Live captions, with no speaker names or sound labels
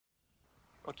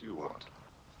What do you want?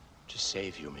 To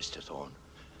save you, Mr. Thorne,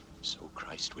 so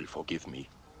Christ will forgive me.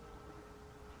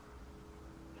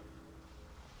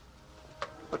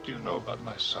 What do you know about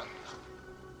my son?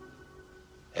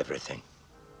 Everything.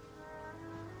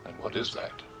 And what is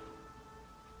that?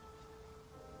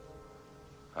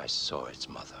 I saw its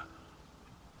mother.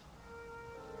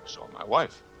 You saw my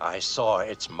wife. I saw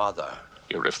its mother.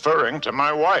 You're referring to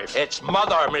my wife. Its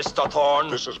mother, Mr. Thorne.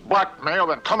 This is blackmail,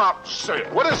 then come out and say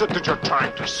it. What is it that you're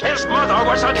trying to say? His mother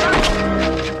was a...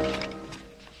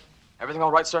 Everything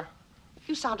all right, sir?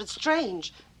 You sounded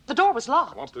strange. The door was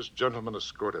locked. I want this gentleman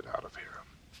escorted out of here.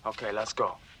 Okay, let's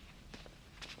go.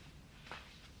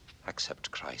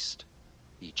 Accept Christ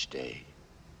each day.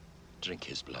 Drink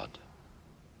his blood.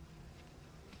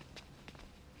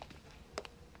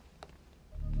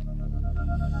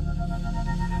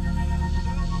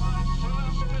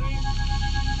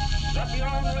 That the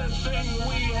only thing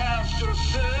we have to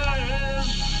fear is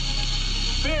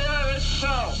fear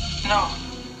itself. No.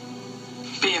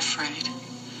 Be afraid.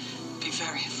 Be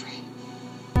very afraid.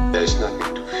 There's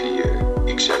nothing to fear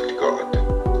except God.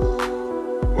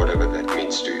 Whatever that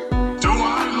means to you. Do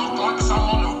I look like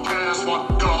someone who cares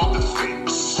what God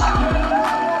thinks?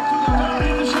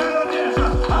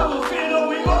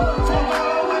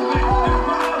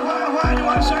 Why do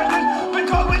I say this?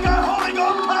 Because we got Holy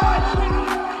Ghost power!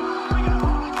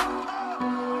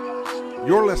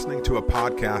 You're listening to a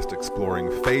podcast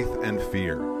exploring faith and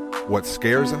fear, what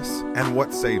scares us and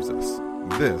what saves us.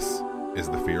 This is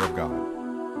the fear of God.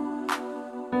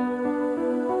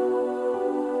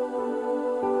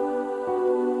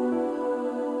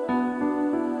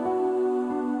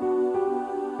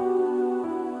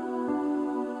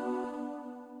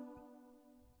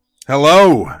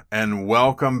 Hello, and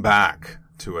welcome back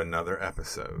to another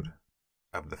episode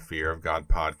of the Fear of God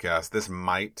podcast. This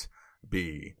might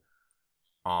be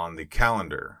on the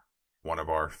calendar one of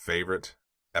our favorite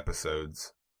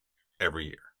episodes every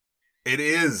year. It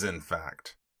is, in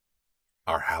fact,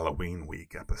 our Halloween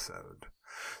week episode.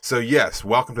 So yes,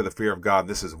 welcome to the Fear of God.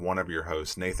 This is one of your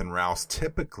hosts, Nathan Rouse.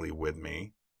 Typically with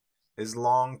me is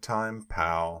longtime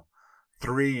pal,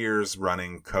 3 years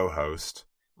running co-host,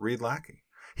 Reed Lackey.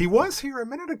 He was here a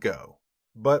minute ago,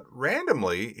 but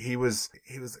randomly he was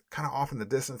kind of off in the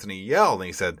distance and he yelled and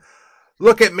he said,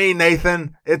 "Look at me,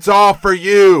 Nathan. It's all for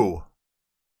you."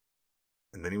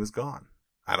 And then he was gone.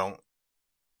 I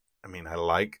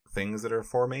like things that are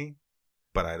for me,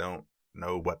 but I don't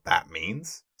know what that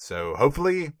means. So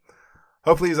hopefully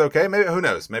he's okay. Maybe, who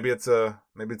knows? Maybe it's a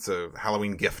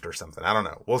Halloween gift or something. I don't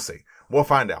know. We'll see. We'll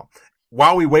find out.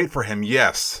 While we wait for him,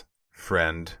 yes,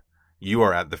 friend, you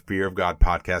are at the Fear of God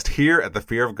podcast. Here at the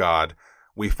Fear of God,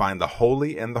 we find the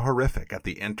holy and the horrific at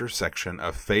the intersection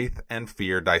of faith and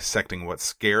fear, dissecting what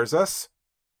scares us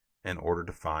in order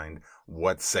to find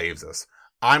what saves us.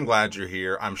 I'm glad you're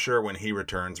here. I'm sure when he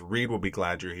returns, Reed will be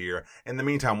glad you're here. In the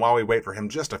meantime, while we wait for him,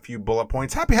 just a few bullet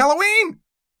points. Happy Halloween!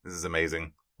 This is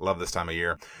amazing. Love this time of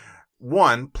year.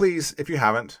 One, please, if you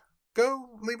haven't,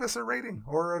 go leave us a rating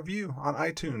or a review on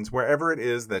iTunes, wherever it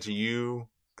is that you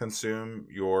consume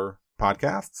your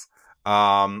podcasts.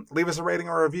 Leave us a rating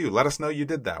or a review. Let us know you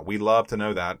did that. We love to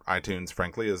know that. iTunes,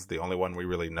 frankly, is the only one we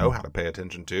really know how to pay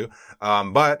attention to.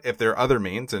 But if there are other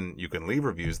means and you can leave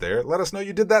reviews there, let us know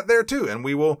you did that there too. And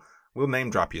we'll name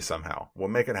drop you somehow. We'll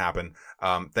make it happen.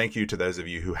 Thank you to those of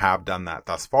you who have done that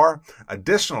thus far.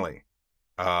 Additionally,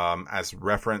 as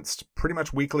referenced pretty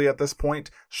much weekly at this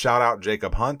point, shout out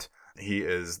Jacob Hunt. He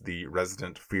is the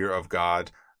resident Fear of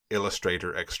God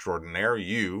illustrator extraordinaire.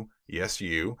 You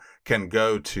can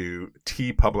go to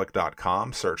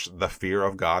tpublic.com, search the Fear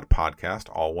of God podcast,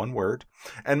 all one word,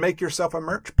 and make yourself a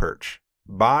merch perch.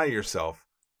 Buy yourself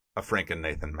a Franken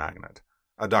Nathan magnet,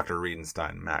 a Dr.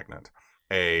 Riedenstein magnet,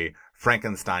 a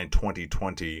Frankenstein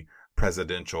 2020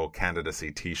 presidential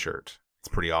candidacy t-shirt. It's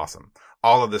pretty awesome.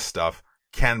 All of this stuff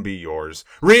can be yours.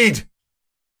 Reed,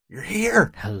 you're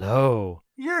here. Hello.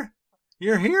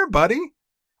 You're here, buddy.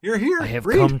 You're here. I have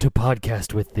Reed. come to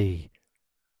podcast with thee.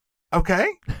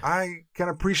 Okay. I can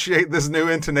appreciate this new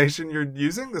intonation you're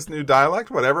using, this new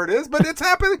dialect, whatever it is, but it's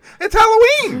happening. It's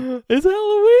Halloween. It's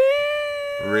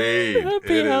Halloween. Reed,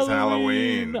 Happy it Halloween. is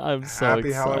Halloween. I'm so Happy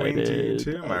excited. Halloween to you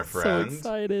too, my friend. So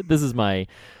excited. This is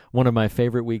one of my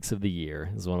favorite weeks of the year.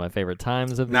 This is one of my favorite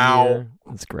times of the year.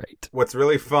 It's great. What's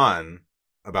really fun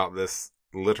about this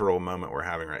literal moment we're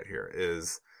having right here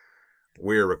is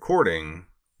we're recording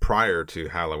prior to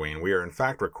Halloween. We are in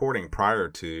fact recording prior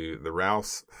to the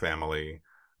Rouse family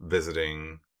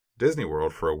visiting Disney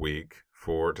World for a week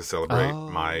to celebrate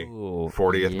my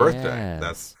 40th birthday.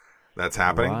 That's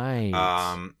happening.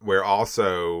 Right. We're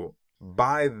also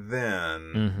by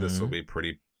then, this will be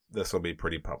pretty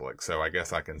public. So I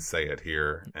guess I can say it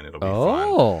here, and it'll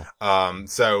be fun.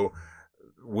 So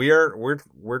we're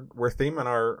theming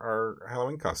our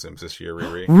Halloween costumes this year,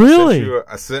 Riri. Really?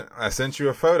 I sent you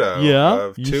a photo. Yeah,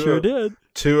 of you sure did.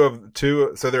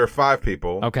 Two. So there are 5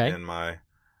 people. Okay. In my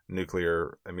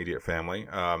nuclear immediate family.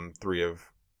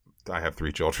 I have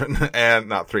 3 children, and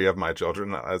not 3 of my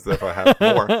children, as if I have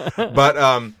more. But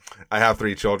I have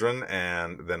 3 children,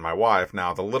 and then my wife.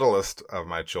 Now, the littlest of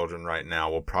my children right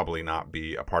now will probably not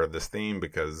be a part of this theme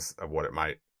because of what it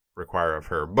might require of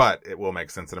her, but it will make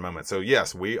sense in a moment. So,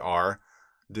 yes, we are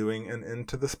doing an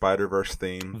Into the Spider-Verse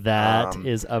theme. That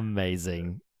is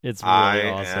amazing. It's really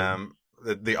awesome.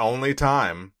 The only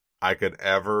time I could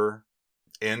ever,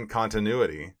 in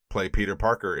continuity, play Peter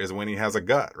Parker is when he has a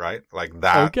gut, right? Like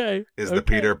that is the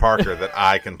Peter Parker that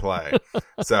I can play.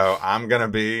 So I'm going to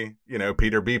be,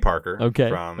 Peter B. Parker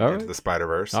from Into the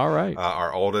Spider-Verse. All right.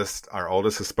 Our oldest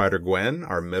is Spider-Gwen.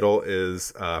 Our middle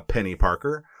is Penny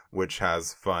Parker, which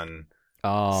has fun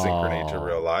synchrony to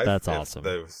real life. That's awesome.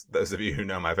 Those of you who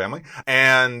know my family.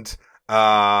 And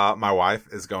my wife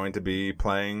is going to be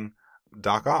playing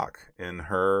Doc Ock in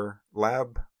her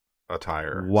lab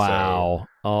attire. Wow.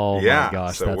 My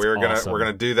gosh. So that's we're awesome.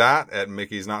 gonna do that at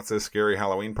Mickey's Not So Scary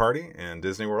Halloween Party in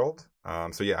Disney World.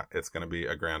 So yeah, it's gonna be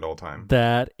a grand old time.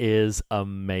 That is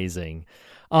amazing.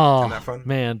 Oh, Isn't that fun?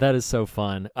 Man, that is so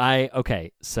fun.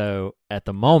 So at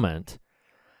the moment,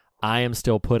 I am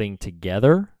still putting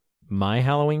together my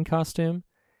Halloween costume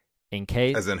in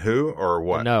case. As in who or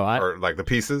what? No, or like the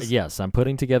pieces. Yes, I'm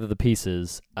putting together the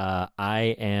pieces.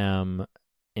 I am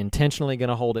intentionally going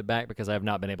to hold it back because I have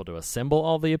not been able to assemble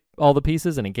all the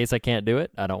pieces, and in case I can't do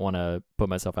it, I don't want to put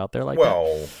myself out there like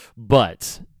that.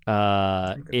 But you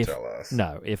can tell us.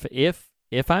 No,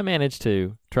 if I manage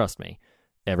to, trust me,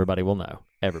 everybody will know.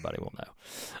 Everybody will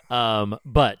know.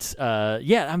 But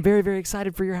I'm very, very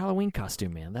excited for your Halloween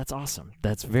costume, man. That's awesome.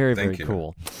 That's very, very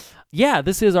cool. Yeah,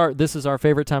 this is our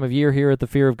favorite time of year here at the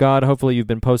Fear of God. Hopefully you've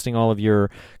been posting all of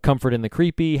your Comfort in the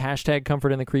Creepy,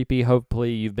 #Comfort in the Creepy.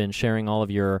 Hopefully you've been sharing all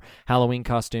of your Halloween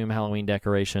costume, Halloween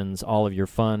decorations, all of your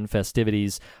fun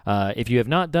festivities. If you have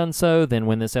not done so, then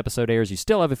when this episode airs, you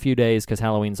still have a few days because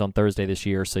Halloween's on Thursday this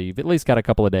year, so you've at least got a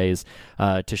couple of days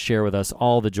to share with us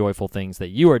all the joyful things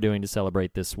that you are doing to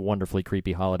celebrate this wonderfully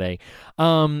creepy holiday.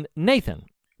 Nathan.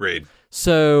 Read.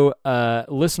 So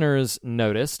listeners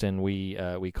noticed, and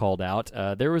we called out,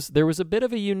 there was a bit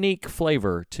of a unique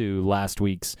flavor to last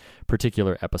week's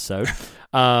particular episode.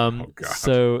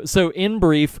 So in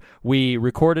brief, we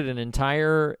recorded an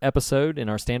entire episode in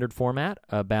our standard format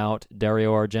about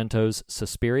Dario Argento's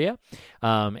Suspiria,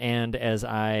 and as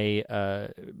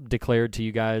I declared to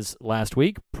you guys last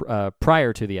week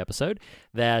prior to the episode,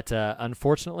 that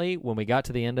unfortunately when we got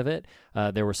to the end of it,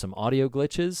 there were some audio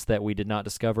glitches that we did not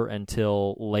discover until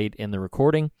late in the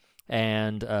recording,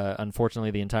 and unfortunately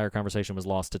the entire conversation was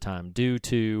lost to time due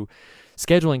to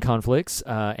scheduling conflicts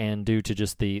and due to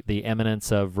just the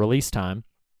imminence of release time.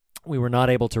 We were not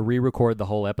able to re-record the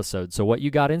whole episode, so what you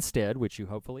got instead, which you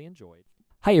hopefully enjoyed.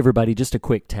 Hi everybody, just a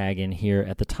quick tag in here.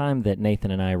 At the time that Nathan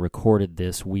and I recorded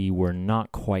this, we were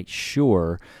not quite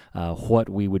sure what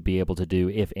we would be able to do,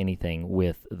 if anything,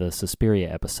 with the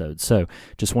Suspiria episode. So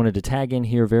just wanted to tag in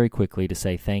here very quickly to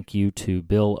say thank you to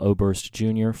Bill Oberst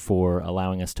Jr. for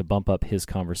allowing us to bump up his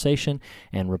conversation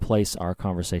and replace our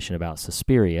conversation about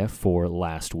Suspiria for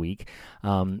last week.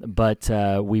 But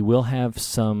we will have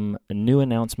some new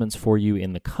announcements for you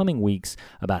in the coming weeks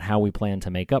about how we plan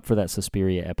to make up for that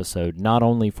Suspiria episode, not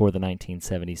only for the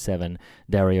 1977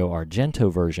 Dario Argento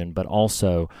version, but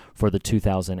also for the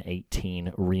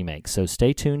 2018 remake. So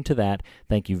stay tuned to that.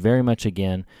 Thank you very much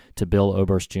again to Bill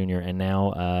Oberst Jr. And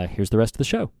now here's the rest of the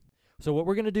show. So what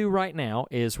we're going to do right now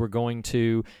is we're going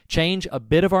to change a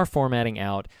bit of our formatting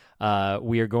out.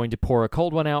 We are going to pour a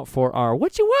cold one out for our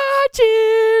What You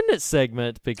Watching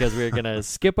segment because we're going to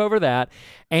skip over that.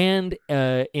 And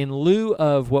in lieu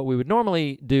of what we would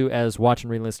normally do as Watch and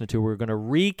Re-Listen to, we're going to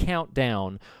recount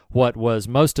down what was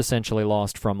most essentially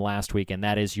lost from last week, and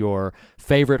that is your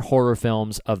favorite horror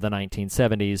films of the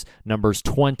 1970s, numbers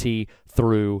 20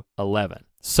 through 11.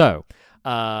 So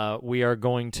we are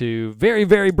going to very,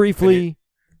 very briefly.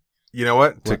 You know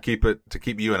what? To keep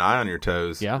you and I on your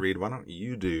toes, yeah. Reed, why don't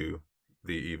you do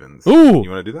the evens? Ooh,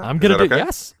 you want to do that? I'm gonna do okay?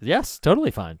 Yes,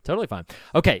 totally fine.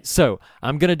 Okay, so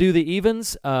I'm gonna do the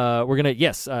evens. We're gonna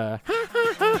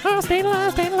stay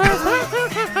alive,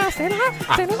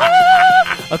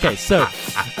 Okay, so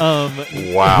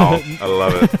wow, I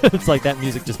love it. it's like that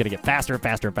music just gonna get faster and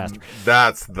faster and faster.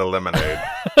 That's the lemonade.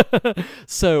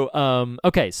 So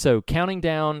okay, so counting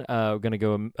down, we're gonna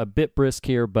go a bit brisk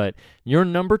here, but your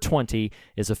number 20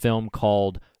 is a film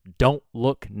called Don't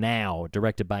Look Now,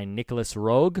 directed by Nicholas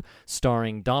Roeg,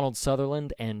 starring Donald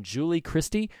Sutherland and Julie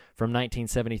Christie from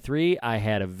 1973. I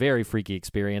had a very freaky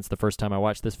experience the first time I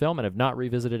watched this film and have not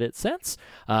revisited it since.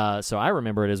 So I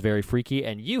remember it as very freaky,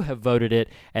 and you have voted it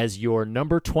as your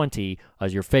number 20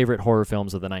 as your favorite horror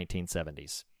films of the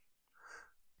 1970s.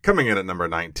 Coming in at number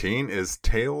 19 is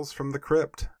Tales from the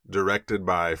Crypt, directed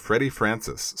by Freddie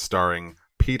Francis, starring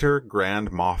Peter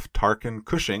Grand Moff Tarkin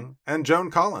Cushing and Joan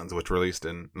Collins, which released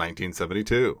in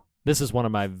 1972. This is one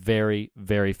of my very,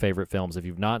 very favorite films. If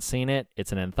you've not seen it,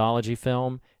 it's an anthology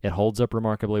film. It holds up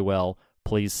remarkably well.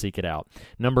 Please seek it out.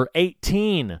 Number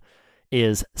 18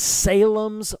 is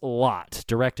Salem's Lot,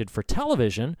 directed for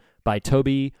television by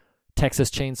Toby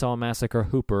Texas Chainsaw Massacre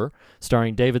Hooper,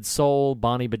 starring David Soul,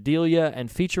 Bonnie Bedelia,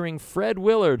 and featuring Fred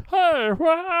Willard. Hey,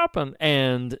 what happened?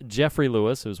 And Jeffrey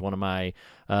Lewis, who's one of my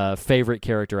favorite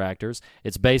character actors.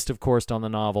 It's based, of course, on the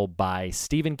novel by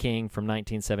Stephen King from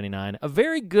 1979. A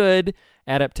very good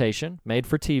adaptation, made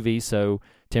for TV, so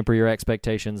temper your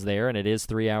expectations there. And it is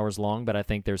 3 hours long, but I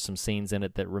think there's some scenes in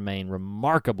it that remain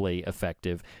remarkably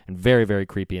effective and very, very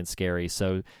creepy and scary.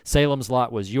 So Salem's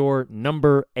Lot was your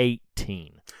number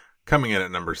 18. Coming in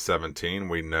at number 17,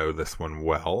 we know this one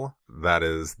well. That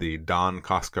is the Don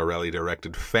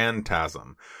Coscarelli-directed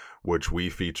Phantasm, which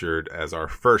we featured as our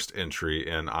first entry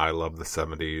in I Love the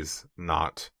 70s,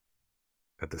 not,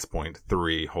 at this point,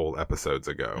 3 whole episodes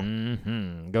ago.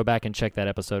 Mm-hmm. Go back and check that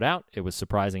episode out. It was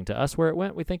surprising to us where it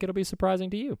went. We think it'll be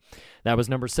surprising to you. That was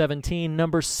number 17.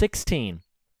 Number 16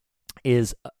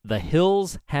 is The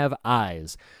Hills Have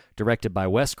Eyes, directed by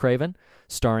Wes Craven,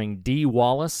 starring Dee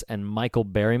Wallace and Michael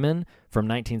Berryman from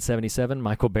 1977.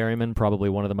 Michael Berryman, probably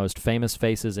one of the most famous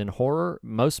faces in horror,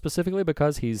 most specifically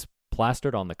because he's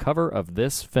plastered on the cover of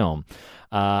this film.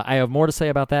 I have more to say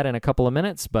about that in a couple of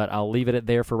minutes, but I'll leave it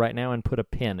there for right now and put a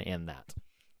pin in that.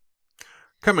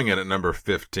 Coming in at number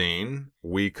 15,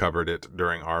 we covered it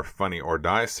during our Funny or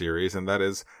Die series, and that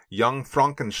is Young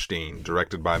Frankenstein,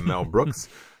 directed by Mel Brooks,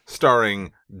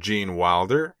 starring Gene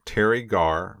Wilder, Terry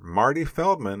Garr, Marty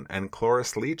Feldman, and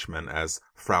Cloris Leachman as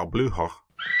Frau Blücher.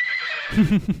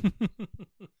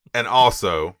 And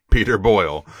also Peter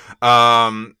Boyle.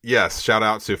 Yes, shout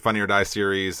out to Funny or Die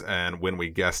series, and when we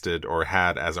guested or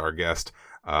had as our guest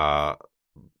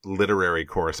literary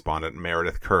correspondent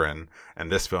Meredith Curran,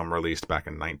 and this film released back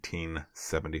in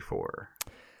 1974.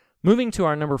 Moving to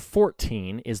our number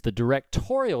 14 is the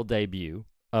directorial debut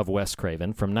of Wes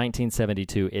Craven from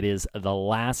 1972. It is The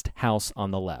Last House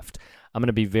on the Left. I'm going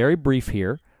to be very brief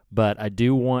here, but I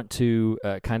do want to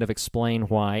kind of explain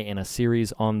why in a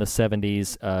series on the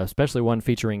 70s, especially one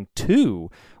featuring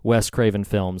 2 Wes Craven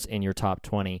films in your top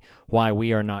 20, why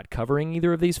we are not covering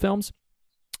either of these films.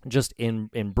 Just in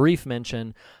brief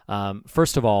mention,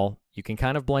 first of all, you can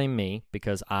kind of blame me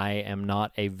because I am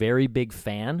not a very big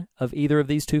fan of either of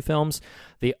these 2 films.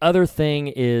 The other thing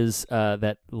is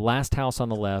that Last House on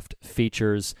the Left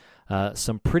features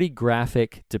some pretty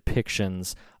graphic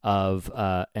depictions of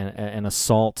an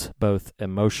assault, both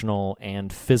emotional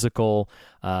and physical,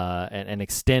 an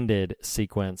extended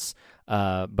sequence,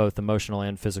 both emotional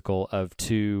and physical, of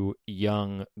 2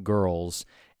 young girls.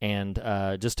 And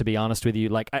just to be honest with you,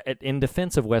 like in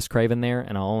defense of Wes Craven there,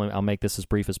 and I'll make this as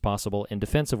brief as possible. In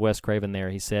defense of Wes Craven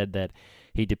there, he said that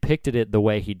he depicted it the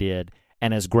way he did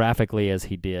and as graphically as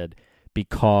he did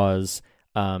because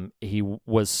he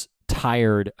was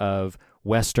tired of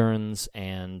Westerns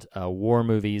and war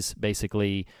movies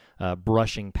basically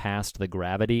brushing past the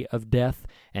gravity of death,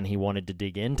 and he wanted to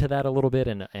dig into that a little bit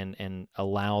and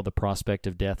allow the prospect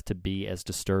of death to be as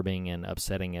disturbing and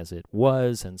upsetting as it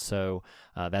was, and so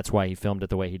that's why he filmed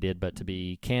it the way he did. But to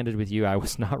be candid with you, I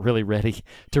was not really ready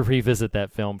to revisit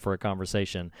that film for a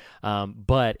conversation.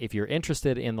 But if you're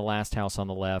interested in The Last House on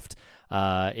the Left,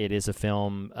 it is a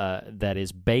film that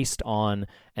is based on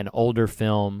an older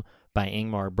film by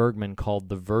Ingmar Bergman called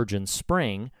The Virgin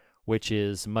Spring, which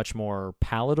is much more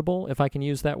palatable, if I can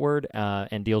use that word,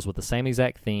 and deals with the same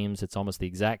exact themes. It's almost the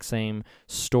exact same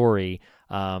story.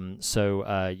 So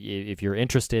if you're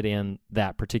interested in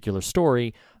that particular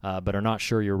story, but are not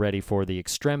sure you're ready for the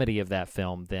extremity of that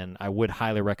film, then I would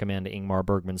highly recommend Ingmar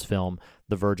Bergman's film,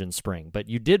 The Virgin Spring. But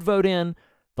you did vote in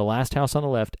The Last House on the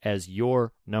Left as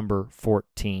your number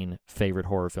 14 favorite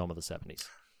horror film of the 70s.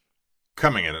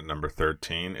 Coming in at number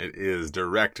 13, it is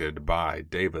directed by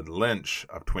David Lynch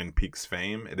of Twin Peaks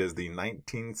fame. It is the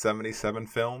 1977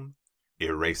 film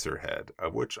Eraserhead,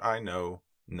 of which I know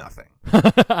nothing.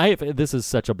 This is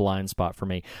such a blind spot for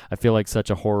me. I feel like such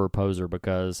a horror poser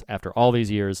because after all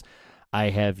these years, I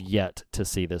have yet to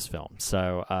see this film.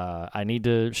 So I need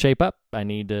to shape up. I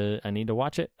need to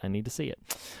watch it. I need to see it.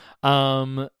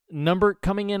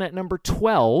 Coming in at number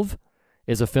 12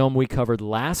 is a film we covered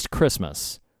last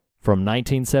Christmas from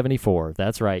 1974.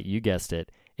 That's right, you guessed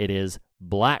it. It is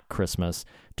Black Christmas,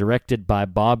 directed by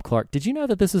Bob Clark. Did you know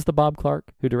that this is the Bob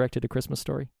Clark who directed A Christmas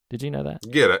Story? Did you know that?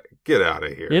 Get out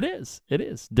of here. It is.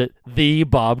 The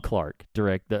Bob Clark,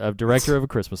 director of A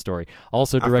Christmas Story.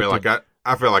 Also directed.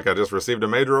 I feel like I just received a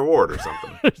major award or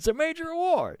something. It's a major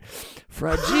award.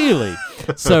 Fragile.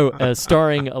 So,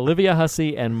 starring Olivia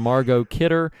Hussey and Margot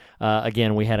Kidder.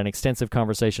 Again, we had an extensive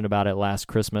conversation about it last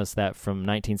Christmas, that from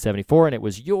 1974, and it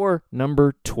was your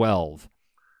number 12.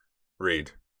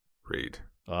 Reed.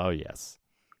 Oh, yes.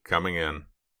 Coming in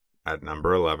at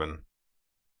number 11.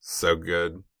 So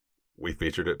good, we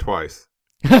featured it twice.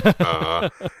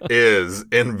 Is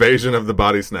Invasion of the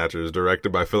Body Snatchers,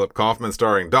 directed by Philip Kaufman,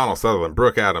 starring Donald Sutherland,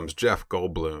 Brooke Adams, Jeff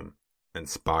Goldblum, and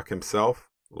Spock himself,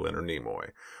 Leonard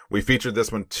Nimoy. We featured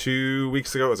this one 2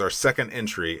 weeks ago. It was our second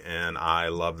entry in I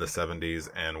Love the 70s,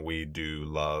 and we do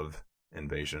love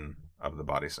Invasion of the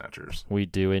Body Snatchers. We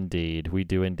do indeed.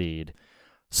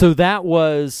 So that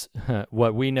was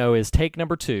what we know is take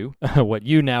number 2, what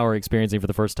you now are experiencing for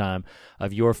the first time,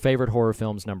 of your favorite horror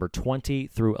films, number 20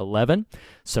 through 11.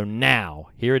 So now,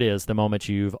 here it is, the moment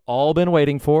you've all been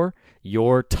waiting for,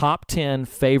 your top 10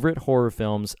 favorite horror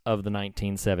films of the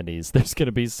 1970s. There's going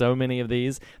to be so many of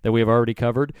these that we have already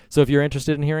covered. So if you're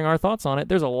interested in hearing our thoughts on it,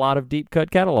 there's a lot of deep cut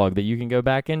catalog that you can go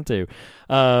back into.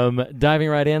 Diving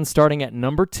right in, starting at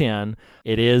number 10,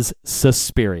 it is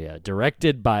Suspiria,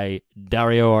 directed by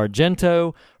Dario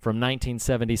Argento from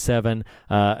 1977.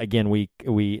 Again, we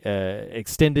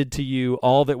extended to you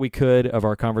all that we could of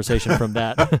our conversation from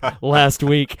that last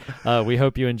week. We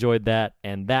hope you enjoyed that,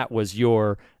 and that was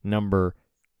your number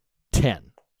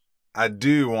 10. I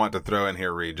do want to throw in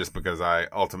here, Reed, just because I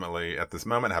ultimately, at this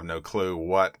moment, have no clue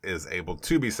what is able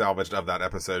to be salvaged of that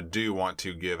episode. Do want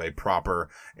to give a proper,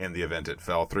 in the event it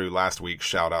fell through last week,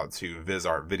 shout out to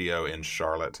Vizart Video in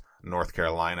Charlotte, North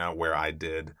Carolina, where I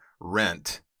did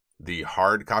rent the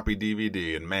hard copy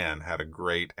DVD, and man, had a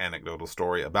great anecdotal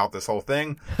story about this whole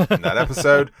thing in that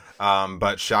episode.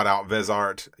 But shout out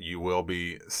Vizart. You will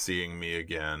be seeing me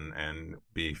again and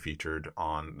be featured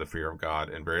on The Fear of God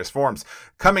in various forms.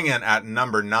 Coming in at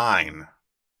number 9,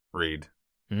 Reed,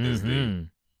 is the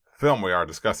film we are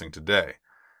discussing today.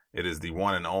 It is the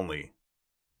one and only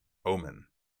Omen.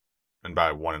 And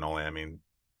by one and only, I mean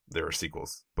there are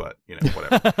sequels, but,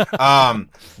 whatever.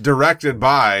 Directed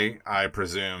by, I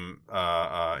presume,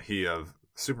 he of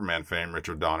Superman fame,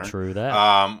 Richard Donner. True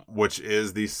that. Which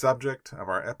is the subject of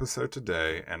our episode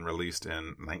today and released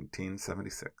in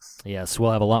 1976. Yes,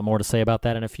 we'll have a lot more to say about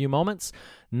that in a few moments.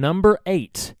 Number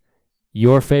 8,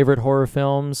 your favorite horror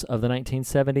films of the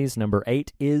 1970s. Number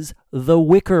 8 is The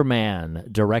Wicker Man,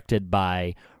 directed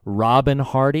by Robin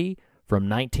Hardy from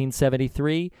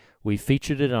 1973. We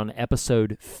featured it on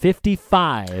episode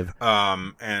 55.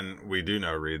 And we do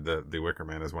know, Reed, that The Wicker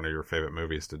Man is one of your favorite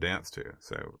movies to dance to.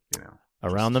 So,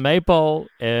 Around the Maypole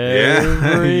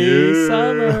every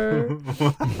summer.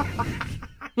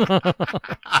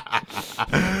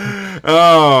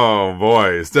 Oh,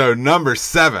 boy. So, number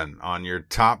 7 on your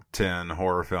top 10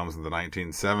 horror films of the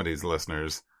 1970s,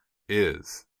 listeners,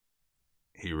 is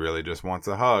He Really Just Wants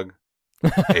a Hug,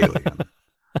 Alien.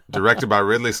 Directed by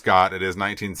Ridley Scott, it is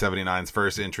 1979's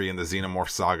first entry in the Xenomorph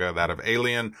saga, that of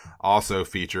Alien, also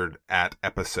featured at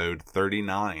episode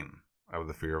 39 of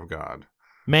The Fear of God.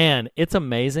 Man, it's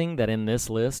amazing that in this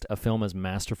list, a film as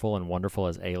masterful and wonderful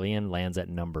as Alien lands at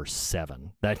number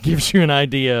 7. That gives you an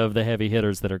idea of the heavy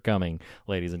hitters that are coming,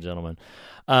 ladies and gentlemen.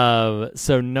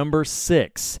 So number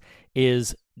 6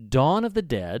 is Dawn of the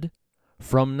Dead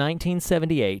from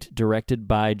 1978, directed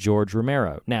by George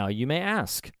Romero. Now, you may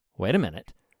ask, wait a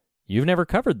minute. You've never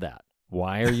covered that.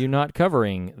 Why are you not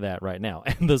covering that right now?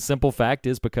 And the simple fact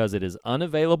is because it is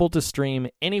unavailable to stream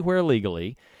anywhere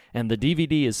legally, and the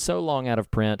DVD is so long out of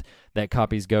print that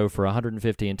copies go for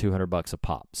 $150 and $200 a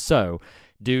pop. So,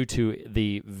 due to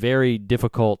the very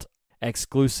difficult,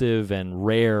 exclusive, and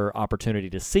rare opportunity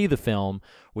to see the film,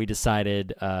 we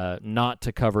decided not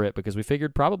to cover it because we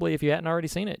figured probably if you hadn't already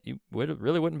seen it, you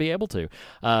really wouldn't be able to.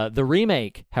 The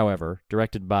remake, however,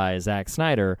 directed by Zack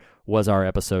Snyder, was our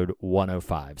episode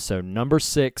 105. So number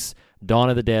 6, Dawn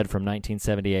of the Dead from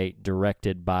 1978,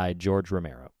 directed by George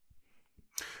Romero.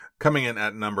 Coming in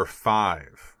at number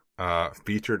 5,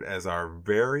 featured as our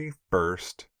very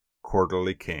first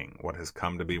Quarterly King, what has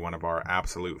come to be one of our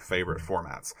absolute favorite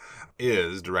formats,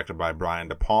 is directed by Brian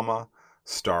De Palma,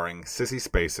 starring Sissy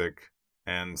Spacek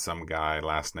and some guy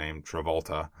last name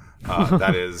Travolta.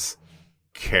 That is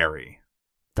Carrie.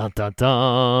 Dun dun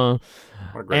dun.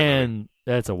 What a great movie.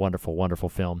 That's a wonderful, wonderful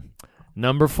film.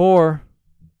 Number 4.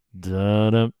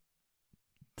 Dun-dum.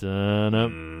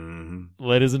 Dun-dum.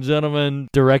 Ladies and gentlemen,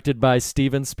 directed by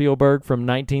Steven Spielberg from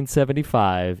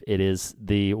 1975, it is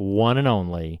the one and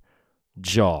only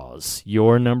Jaws,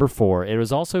 your number 4. It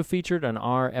was also featured on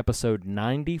our episode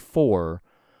 94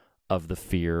 of The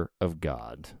Fear of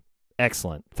God.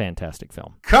 Excellent, fantastic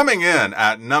film. Coming in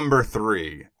at number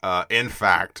 3, in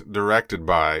fact, directed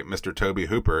by Mr. Tobe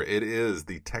Hooper, it is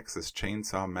the Texas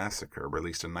Chainsaw Massacre,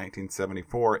 released in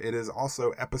 1974. It is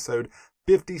also episode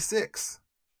 56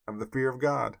 of The Fear of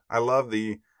God. I love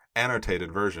the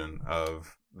annotated version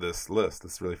of this list.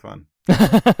 It's really fun.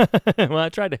 Well, I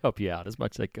tried to help you out as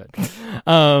much as I could.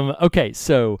 Okay,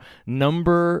 so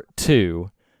number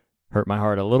 2, hurt my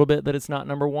heart a little bit that it's not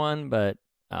number 1, but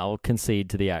I'll concede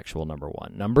to the actual number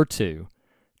 1. Number 2,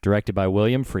 directed by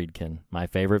William Friedkin, my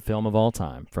favorite film of all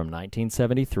time, from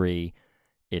 1973,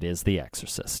 it is The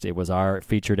Exorcist. It was our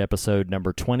featured episode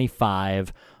number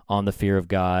 25 on The Fear of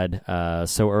God,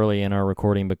 so early in our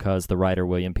recording because the writer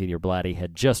William Peter Blatty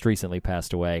had just recently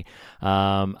passed away.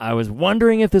 I was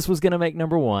wondering if this was going to make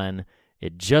number 1.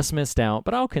 It just missed out,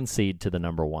 but I'll concede to the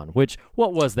number 1,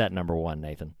 what was that number 1,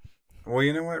 Nathan? Well,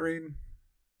 you know what, Reed?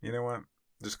 You know what?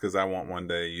 Just because I want one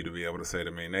day you to be able to say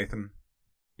to me, Nathan,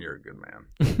 you're a good man.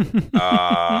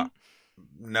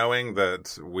 Knowing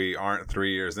that we aren't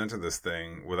 3 years into this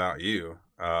thing without you,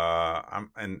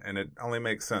 and it only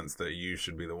makes sense that you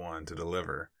should be the one to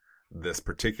deliver this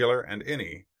particular and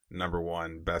any number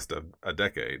 1 best of a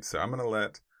decade. So I'm gonna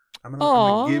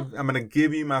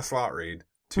give you my slot, Reed,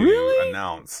 to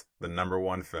announce the number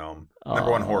 1 film, number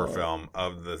 1 horror film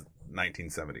of the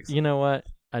 1970s. You know what?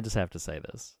 I just have to say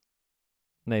this.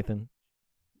 Nathan.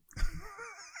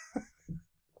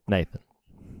 Nathan.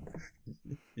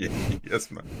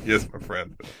 Yes, my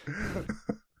friend.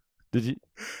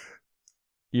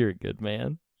 You're a good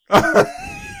man. I've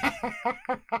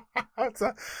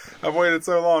waited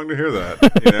so long to hear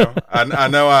that. You know, I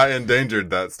know I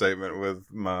endangered that statement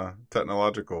with my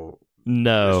technological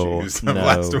issues of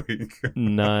last week.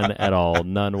 None at all.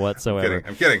 None whatsoever.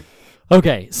 I'm kidding.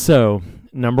 Okay, so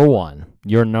number 1,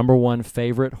 your number 1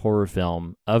 favorite horror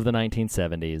film of the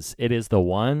 1970s. It is the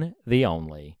one, the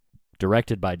only,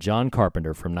 directed by John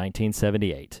Carpenter from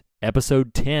 1978.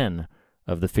 Episode 10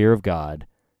 of The Fear of God,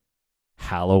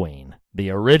 Halloween. The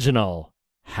original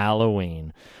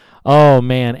Halloween. Oh,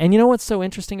 man. And you know what's so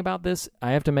interesting about this?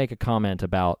 I have to make a comment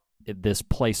about this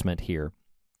placement here.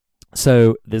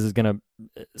 So this is going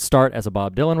to start as a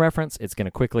Bob Dylan reference. It's going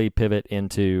to quickly pivot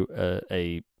into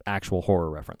a actual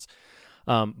horror reference.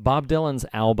 Bob Dylan's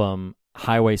album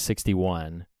Highway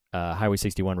 61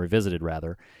 Revisited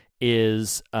rather,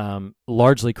 is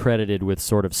largely credited with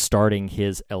sort of starting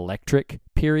his electric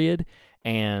period,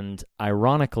 and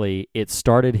ironically, it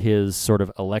started his sort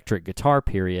of electric guitar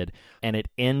period, and it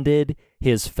ended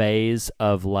his phase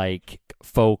of like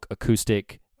folk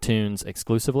acoustic tunes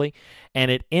exclusively, and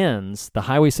it ends, the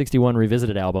Highway 61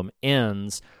 Revisited album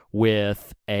ends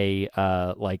with a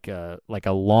like a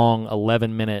long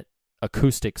 11-minute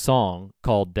acoustic song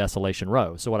called Desolation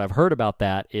Row. So what I've heard about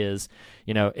that is,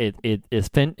 you know, it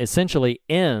essentially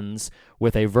ends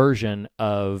with a version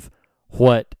of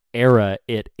what era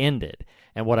it ended.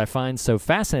 And what I find so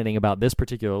fascinating about this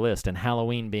particular list, and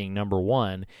Halloween being number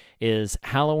 1, is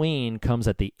Halloween comes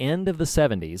at the end of the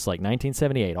 70s, like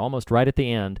 1978, almost right at the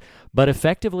end, but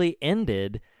effectively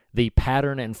ended the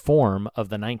pattern and form of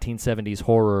the 1970s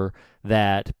horror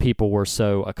that people were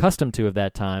so accustomed to at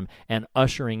that time, and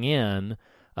ushering in,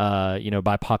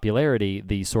 by popularity,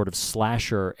 the sort of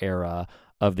slasher era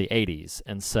of the 80s.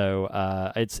 And so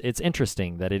it's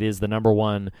interesting that it is the number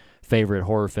 1 favorite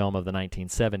horror film of the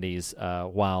 1970s,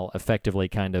 while effectively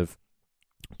kind of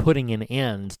putting an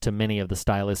end to many of the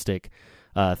stylistic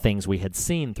things we had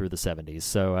seen through the 70s.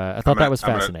 So I thought that was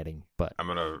fascinating. But I'm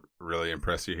going to really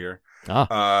impress you here.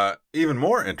 Ah. Even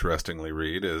more interestingly,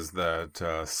 Reed, is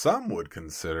that some would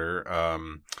consider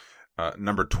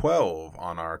number 12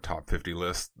 on our top 50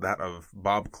 list, that of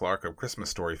Bob Clark of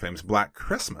Christmas Story fame's Black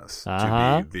Christmas,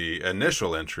 to be the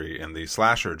initial entry in the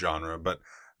slasher genre, that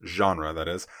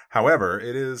is. However,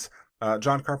 it is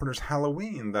John Carpenter's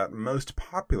Halloween that most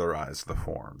popularized the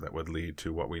form that would lead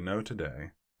to what we know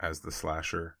today as the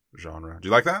slasher genre. Do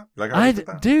you like that? You like how I did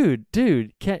that? Dude,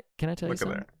 can I tell you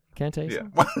something? There. Can I tell you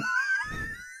something?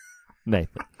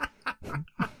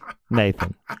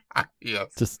 Nathan.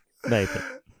 Yes. Just Nathan.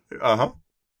 Uh-huh.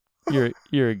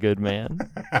 You're a good man.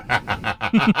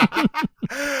 I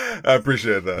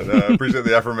appreciate that. I appreciate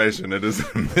the affirmation. It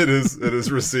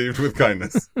is received with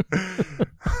kindness.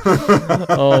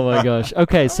 Oh my gosh.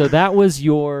 Okay, so that was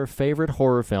your favorite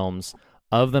horror films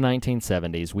of the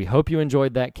 1970s. We hope you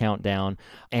enjoyed that countdown.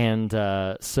 And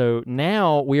so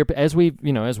now as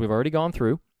we've already gone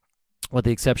through, with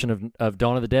the exception of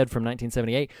Dawn of the Dead from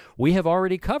 1978, we have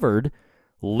already covered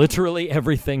literally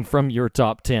everything from your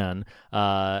top 10,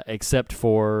 except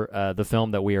for the film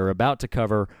that we are about to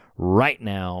cover right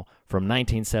now from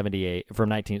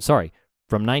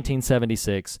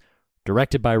 1976,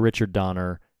 directed by Richard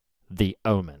Donner, The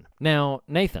Omen. Now,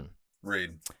 Nathan,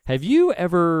 Read. had you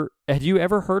ever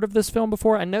heard of this film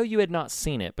before? I know you had not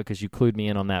seen it because you clued me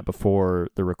in on that before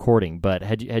the recording, but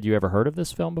had you ever heard of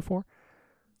this film before?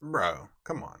 Bro,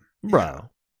 come on. Bro.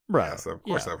 Yes, of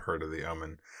course I've heard of The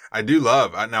Omen. I do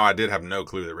love, now I did have no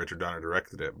clue that Richard Donner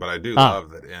directed it, but I do love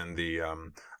that in the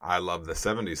I Love the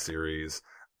 70s series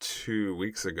 2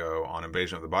 weeks ago on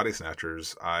Invasion of the Body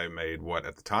Snatchers, I made what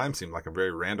at the time seemed like a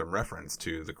very random reference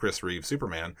to the Chris Reeve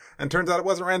Superman, and turns out it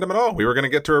wasn't random at all. We were going to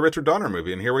get to a Richard Donner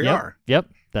movie, and here we are. Yep,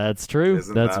 that's true.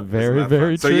 That's very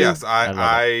true. So yes,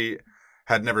 I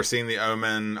had never seen The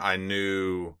Omen. I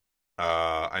knew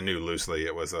loosely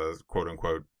it was a quote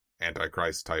unquote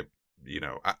Antichrist type.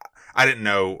 I didn't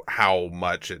know how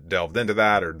much it delved into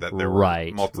that, or that there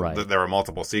were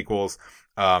multiple sequels.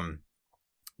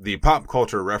 The pop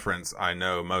culture reference I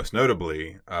know most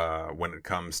notably when it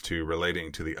comes to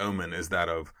relating to The Omen is that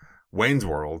of Wayne's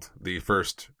World, the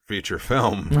first feature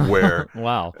film where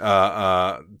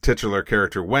titular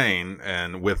character Wayne,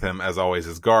 and with him as always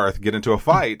is Garth, get into a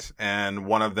fight, and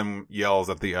one of them yells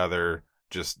at the other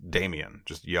just Damien,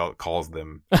 calls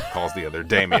the other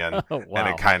Damien. Wow. And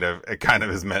it kind of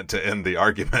is meant to end the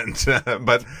argument.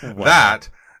 But that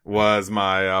was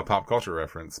my pop culture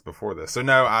reference before this. So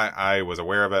no, I was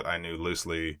aware of it. I knew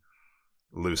loosely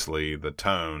the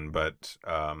tone, but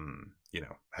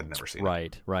had never seen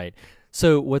it. Right.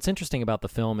 So what's interesting about the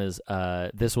film is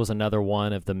this was another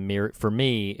one of the for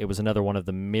me, it was another one of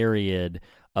the myriad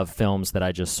of films that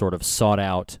I just sort of sought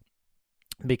out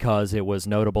because it was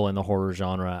notable in the horror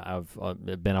genre. I've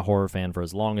been a horror fan for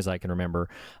as long as I can remember.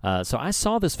 So I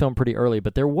saw this film pretty early,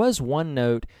 but there was one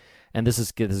note, and this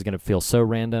is going to feel so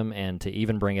random, and to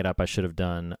even bring it up, I should have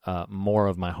done more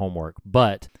of my homework.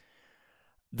 But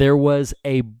there was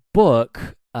a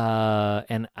book,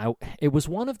 it was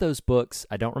one of those books,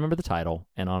 I don't remember the title,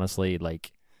 and honestly,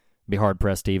 be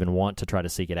hard-pressed to even want to try to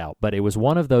seek it out. But it was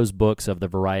one of those books of the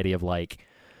variety of,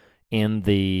 in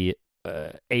the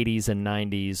 80s and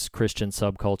 90s Christian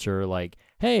subculture,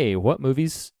 hey, what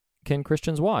movies can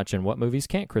Christians watch and what movies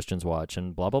can't Christians watch,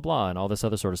 and blah, blah, blah, and all this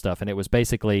other sort of stuff. And it was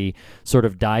basically sort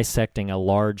of dissecting a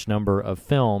large number of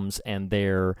films and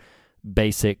their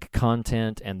basic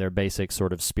content and their basic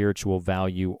sort of spiritual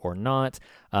value or not.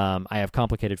 I have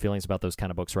complicated feelings about those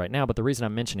kind of books right now, but the reason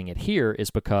I'm mentioning it here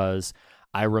is because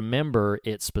I remember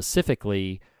it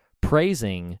specifically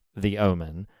praising The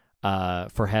Omen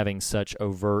for having such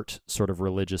overt sort of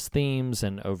religious themes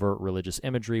and overt religious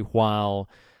imagery, while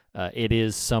it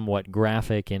is somewhat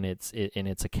graphic in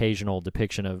its occasional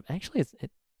depiction of. Actually,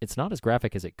 it's not as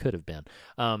graphic as it could have been,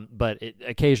 but it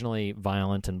occasionally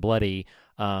violent and bloody,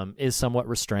 is somewhat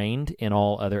restrained in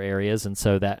all other areas. And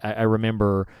so that I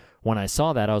remember when I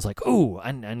saw that, I was like, "Ooh,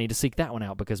 I need to seek that one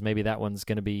out, because maybe that one's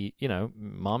going to be,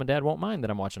 Mom and Dad won't mind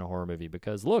that I'm watching a horror movie,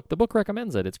 because look, the book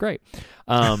recommends it. It's great."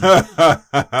 One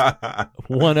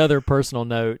other personal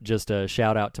note, just a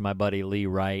shout out to my buddy Lee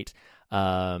Wright.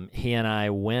 He and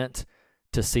I went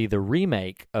to see the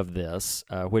remake of this,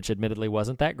 which admittedly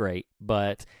wasn't that great,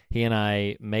 but he and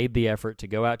I made the effort to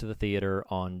go out to the theater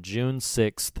on June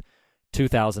 6th,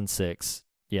 2006.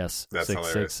 Yes, that's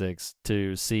 666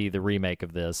 to see the remake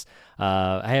of this.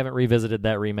 I haven't revisited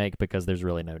that remake because there's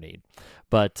really no need.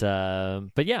 But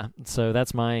yeah, so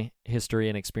that's my history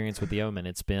and experience with The Omen.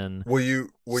 It's been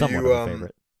somewhat of a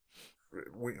favorite.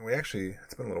 We actually,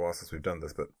 it's been a little while since we've done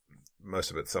this, but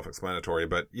most of it's self-explanatory.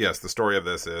 But yes, the story of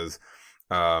this is,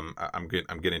 I'm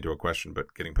getting to a question,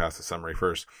 but getting past the summary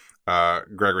first.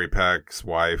 Gregory Peck's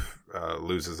wife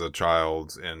loses a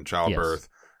child in childbirth. Yes.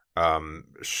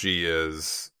 She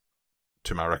is,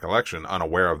 to my recollection,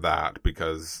 unaware of that,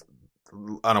 because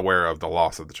unaware of the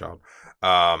loss of the child.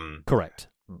 Correct.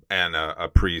 And a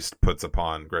priest puts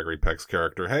upon Gregory Peck's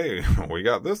character, "Hey, we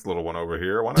got this little one over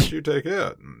here. Why don't you take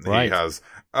it?" And right. He has,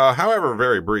 however,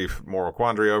 very brief moral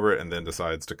quandary over it, and then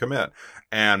decides to commit.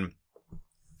 And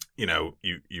you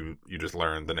just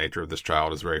learn the nature of this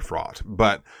child is very fraught.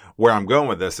 But where I'm going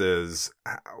with this is,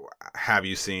 have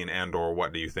you seen and/or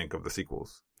what do you think of the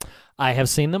sequels? I have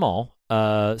seen them all.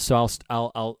 So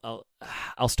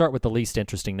I'll start with the least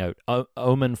interesting note.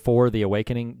 Omen 4: The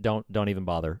Awakening. Don't even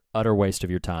bother. Utter waste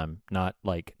of your time. Not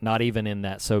even in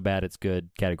that so bad it's good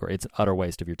category. It's an utter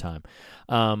waste of your time.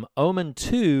 Omen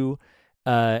 2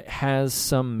 has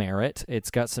some merit. It's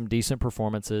got some decent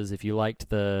performances. If you liked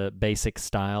the basic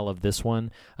style of this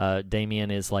one,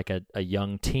 Damien is like a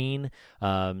young teen,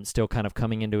 still kind of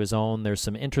coming into his own. There's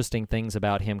some interesting things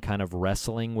about him kind of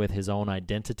wrestling with his own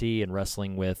identity and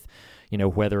wrestling with,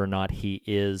 whether or not he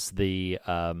is the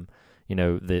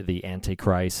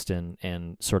Antichrist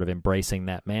and sort of embracing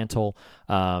that mantle.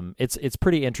 It's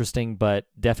pretty interesting, but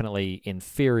definitely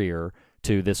inferior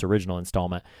to this original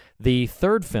installment. The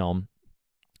third film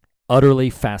utterly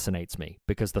fascinates me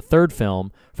because the third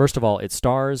film, first of all, it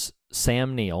stars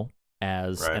Sam Neill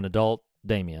as an adult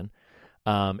Damien.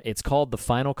 It's called The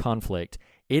Final Conflict.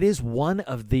 It is one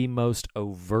of the most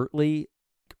overtly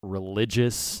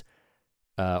religious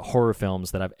horror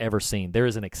films that I've ever seen. There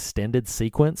is an extended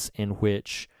sequence in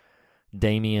which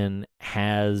Damien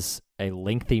has a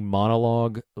lengthy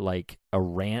monologue, like a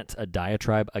rant, a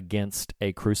diatribe against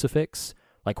a crucifix,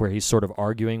 like where he's sort of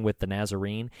arguing with the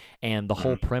Nazarene. And the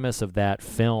whole premise of that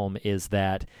film is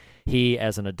that he,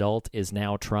 as an adult, is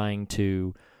now trying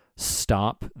to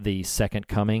stop the second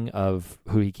coming of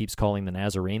who he keeps calling the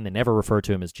Nazarene. They never refer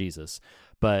to him as Jesus,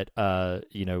 but,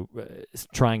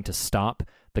 trying to stop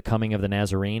the coming of the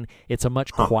Nazarene. It's a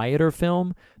much quieter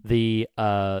film. The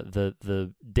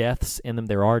deaths in them,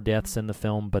 there are deaths in the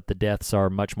film, but the deaths are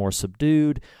much more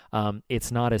subdued.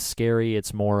 It's not as scary.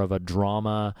 It's more of a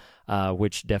drama,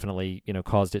 which definitely,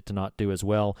 caused it to not do as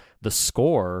well. The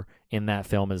score in that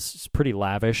film is pretty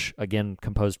lavish, again,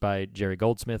 composed by Jerry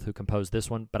Goldsmith, who composed this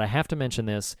one. But I have to mention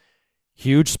this,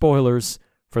 huge spoilers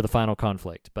for The Final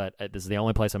Conflict, but this is the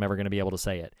only place I'm ever going to be able to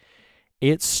say it.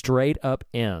 It straight up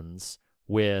ends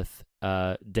with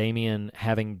Damien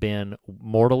having been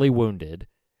mortally wounded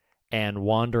and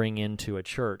wandering into a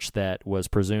church that was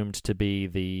presumed to be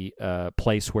the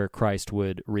place where Christ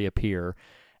would reappear,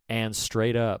 and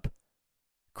straight up,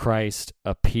 Christ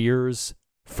appears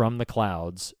from the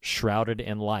clouds, shrouded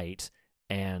in light,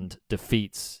 and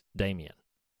defeats Damien.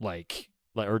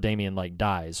 Or Damien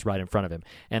dies right in front of him.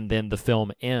 And then the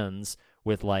film ends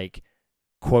with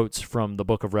quotes from the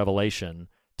book of Revelation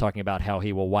talking about how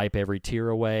he will wipe every tear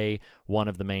away. One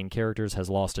of the main characters has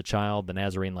lost a child. The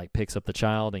Nazarene picks up the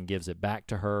child and gives it back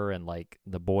to her, and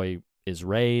the boy is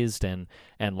raised, and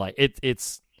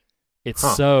it's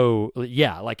so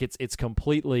it's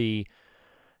completely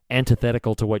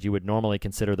antithetical to what you would normally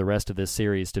consider the rest of this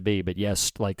series to be. But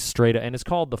yes, straight up, and it's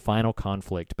called The Final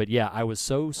Conflict. But yeah, I was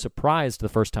so surprised the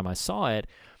first time I saw it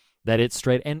that it's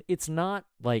straight, and it's not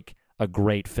a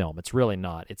great film. It's really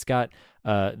not. It's got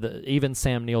even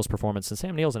Sam Neill's performance, and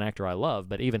Sam Neill's an actor I love,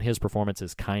 but even his performance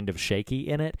is kind of shaky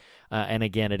in it. And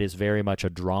again, it is very much a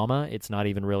drama. It's not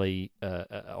even really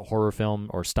a horror film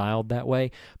or styled that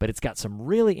way, but it's got some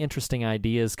really interesting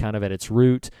ideas kind of at its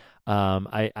root.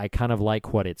 I kind of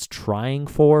like what it's trying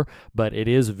for, but it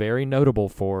is very notable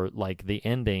for the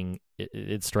ending.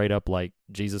 It's straight up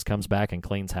Jesus comes back and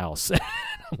cleans house.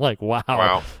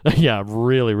 Wow. Yeah, I'm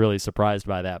really, really surprised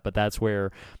by that. But that's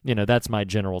where, that's my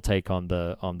general take on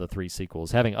the three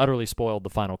sequels, having utterly spoiled The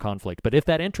Final Conflict. But if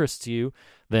that interests you,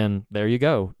 then there you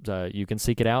go. You can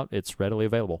seek it out. It's readily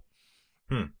available.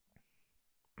 All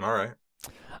right.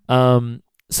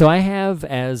 So I have,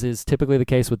 as is typically the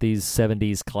case with these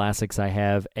 70s classics, I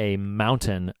have a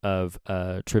mountain of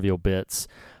trivial bits.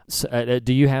 So,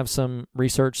 do you have some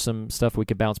research, some stuff we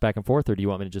could bounce back and forth, or do you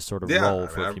want me to just sort of roll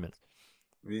for a few minutes?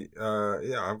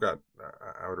 I've got.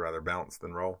 I would rather bounce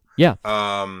than roll. Yeah.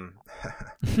 I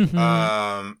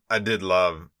did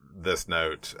love this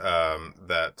note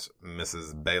that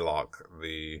Mrs. Baylock,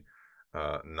 the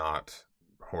not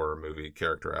horror movie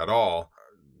character at all,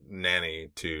 nanny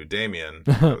to Damien,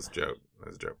 that was a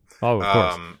joke. Oh, of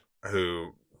course.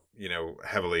 Who,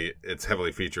 it's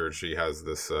heavily featured. She has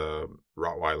this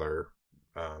Rottweiler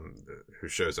who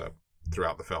shows up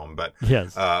throughout the film. But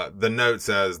yes. The note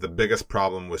says the biggest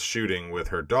problem with shooting with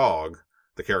her dog,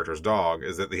 the character's dog,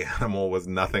 is that the animal was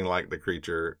nothing like the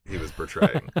creature he was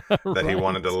portraying. That he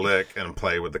wanted to lick and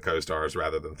play with the co-stars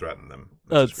rather than threaten them.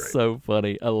 That's so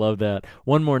funny. I love that.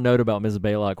 One more note about Mrs.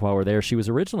 Baylock while we're there. She was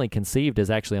originally conceived as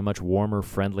actually a much warmer,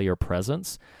 friendlier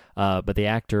presence. But the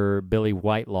actor, Billy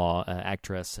Whitelaw,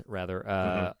 actress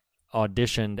rather,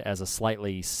 auditioned as a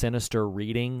slightly sinister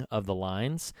reading of the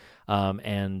lines,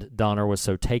 and Donner was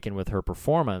so taken with her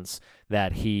performance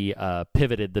that he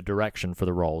pivoted the direction for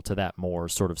the role to that more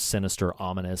sort of sinister,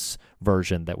 ominous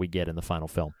version that we get in the final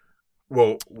film.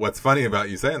 Well, what's funny about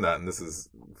you saying that, and this is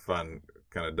fun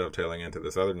kind of dovetailing into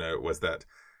this other note, was that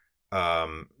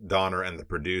Donner and the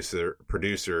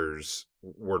producers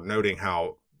were noting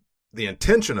how the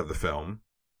intention of the film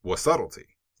was subtlety.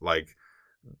 Like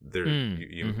there,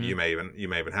 you may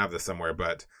even have this somewhere,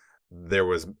 but it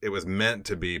was meant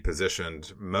to be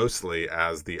positioned mostly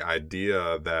as the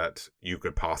idea that you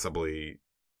could possibly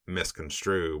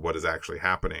misconstrue what is actually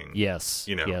happening. Yes.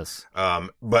 Yes.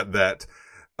 But that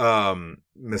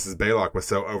Mrs. Baylock was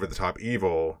so over the top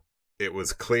evil, it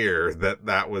was clear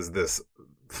that was this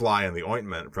fly in the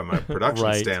ointment from a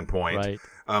production standpoint. Right.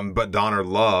 But Donner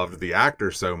loved the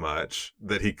actor so much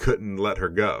that he couldn't let her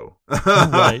go.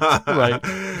 Right.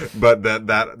 But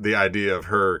that the idea of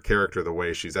her character, the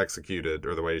way she's executed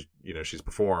or the way she's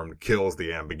performed, kills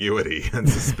the ambiguity and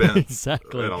suspense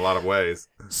exactly. in a lot of ways.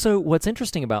 So what's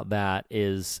interesting about that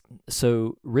is,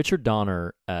 Richard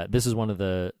Donner, this is one of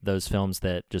those films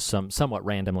that just somewhat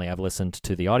randomly I've listened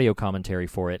to the audio commentary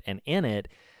for it, and in it,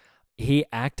 he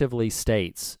actively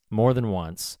states more than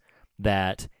once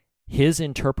that his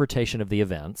interpretation of the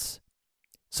events,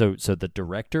 so the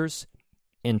director's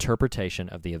interpretation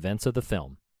of the events of the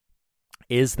film,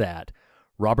 is that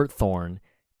Robert Thorne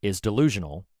is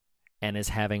delusional and is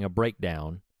having a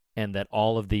breakdown, and that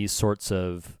all of these sorts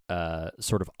of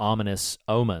sort of ominous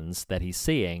omens that he's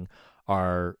seeing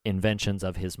are inventions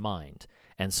of his mind.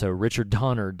 And so Richard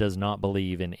Donner does not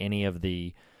believe in any of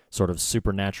the sort of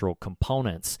supernatural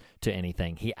components to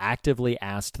anything. He actively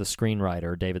asked the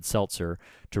screenwriter, David Seltzer,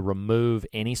 to remove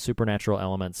any supernatural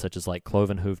elements such as like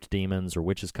cloven-hoofed demons or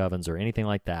witches' covens or anything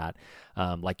like that.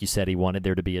 Like you said, he wanted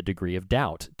there to be a degree of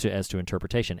doubt as to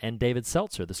interpretation. And David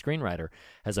Seltzer, the screenwriter,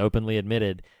 has openly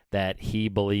admitted that he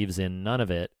believes in none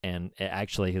of it, and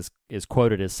actually is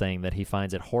quoted as saying that he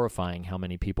finds it horrifying how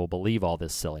many people believe all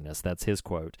this silliness. That's his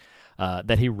quote.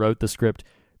 That he wrote the script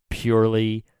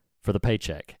purely for the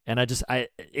paycheck. And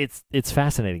it's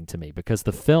fascinating to me because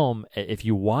the film, if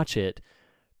you watch it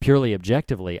purely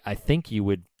objectively, I think you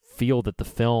would feel that the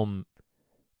film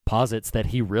posits that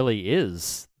he really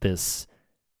is this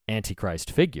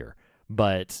Antichrist figure.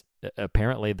 But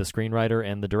apparently the screenwriter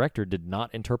and the director did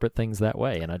not interpret things that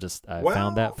way. And I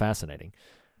found that fascinating.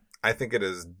 I think it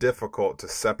is difficult to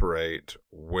separate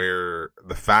where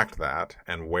the fact that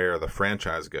and where the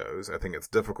franchise goes. I think it's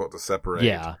difficult to separate.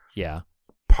 Yeah.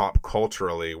 Pop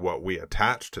culturally what we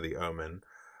attach to the Omen,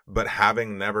 but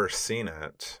having never seen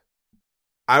it,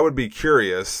 I would be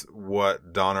curious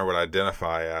what Donner would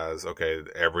identify as, okay,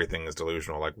 everything is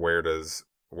delusional. Like where does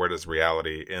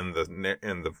reality in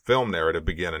the film narrative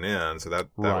begin and end? So that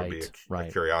would be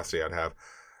a curiosity I'd have.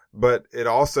 But it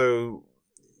also,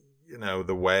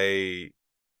 the way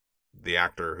the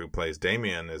actor who plays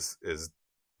Damien is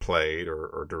played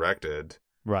or directed.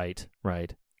 Right.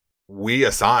 We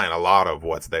assign a lot of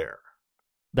what's there.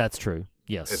 That's true.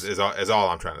 Yes, is all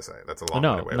I'm trying to say. That's a long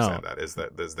way of saying that. Is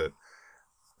that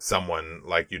someone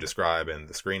like you describe in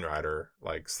the screenwriter,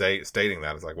 like stating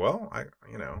that is like, well,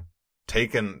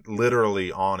 taken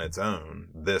literally on its own,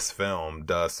 this film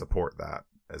does support that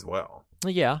as well.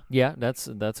 Yeah. That's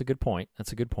a good point.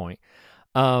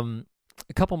 A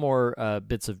couple more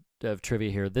bits of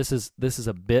trivia here. This is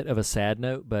a bit of a sad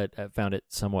note, but I found it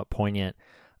somewhat poignant.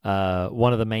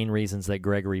 One of the main reasons that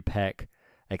Gregory Peck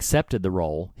accepted the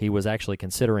role, he was actually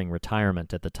considering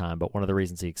retirement at the time, but one of the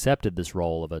reasons he accepted this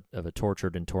role of a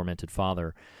tortured and tormented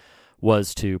father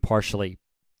was to partially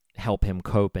help him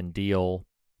cope and deal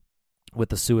with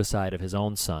the suicide of his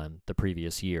own son the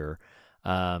previous year.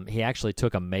 He actually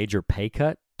took a major pay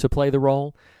cut to play the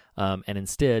role, and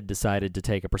instead decided to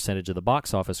take a percentage of the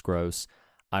box office gross.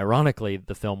 Ironically,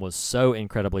 the film was so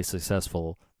incredibly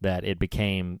successful that it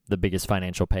became the biggest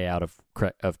financial payout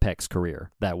of Peck's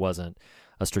career. That wasn't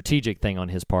a strategic thing on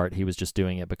his part. He was just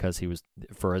doing it because he was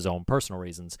for his own personal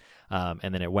reasons,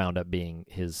 and then it wound up being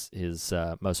his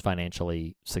most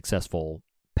financially successful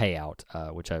payout,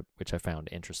 which I found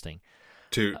interesting.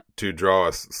 To draw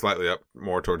us slightly up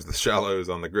more towards the shallows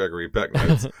on the Gregory Peck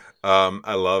notes,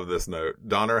 I love this note.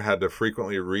 Donner had to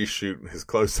frequently reshoot his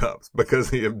close-ups because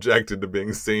he objected to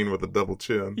being seen with a double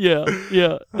chin. Yeah.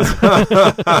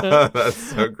 That's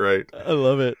so great. I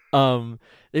love it.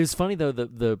 It was funny though,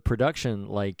 the production,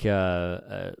 like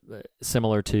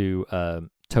similar to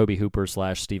Tobe Hooper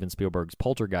 / Steven Spielberg's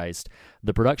Poltergeist,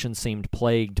 the production seemed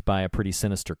plagued by a pretty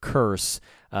sinister curse.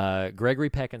 Gregory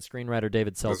Peck and screenwriter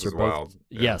David Seltzer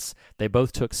they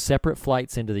both took separate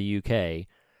flights into the UK,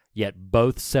 yet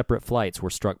both separate flights were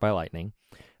struck by lightning.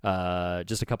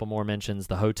 Just a couple more mentions.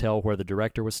 The hotel where the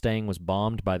director was staying was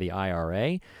bombed by the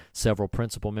IRA. Several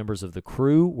principal members of the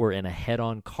crew were in a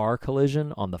head-on car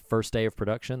collision on the first day of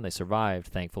production. They survived,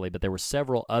 thankfully, but there were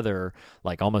several other,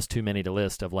 like almost too many to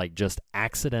list, of like just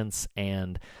accidents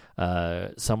and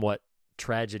somewhat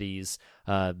tragedies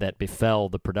that befell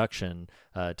the production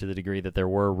to the degree that there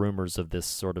were rumors of this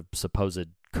sort of supposed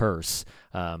curse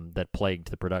that plagued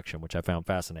the production, which I found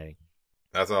fascinating.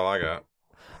 That's all I got.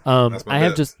 I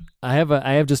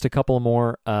have just a couple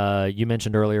more. You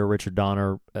mentioned earlier Richard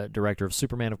Donner, director of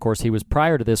Superman. Of course, he was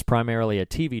prior to this primarily a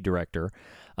TV director.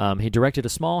 He directed a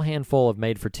small handful of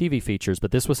made-for-TV features,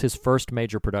 but this was his first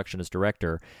major production as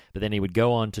director. But then he would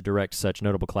go on to direct such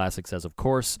notable classics as, of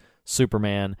course,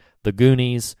 Superman, The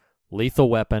Goonies, Lethal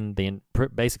Weapon,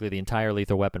 basically the entire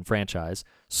Lethal Weapon franchise,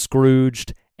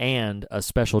 Scrooged, and a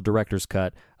special director's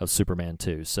cut of Superman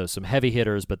 2. So some heavy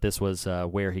hitters, but this was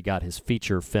where he got his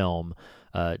feature film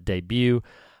debut.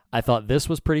 I thought this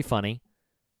was pretty funny.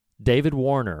 David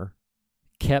Warner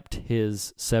kept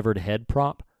his severed head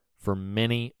prop for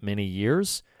many, many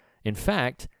years. In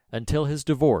fact, until his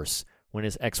divorce, when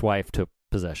his ex-wife took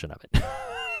possession of it.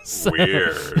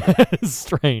 Weird.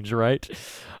 Strange, right?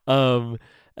 The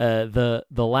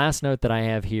last note that I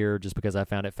have here, just because I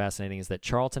found it fascinating, is that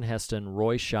Charlton Heston,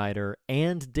 Roy Scheider,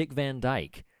 and Dick Van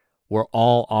Dyke were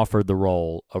all offered the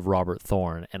role of Robert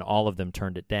Thorne, and all of them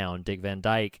turned it down. Dick Van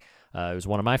Dyke, who's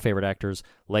one of my favorite actors,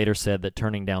 later said that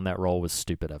turning down that role was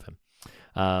stupid of him.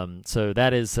 So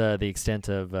that is the extent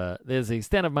of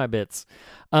my bits.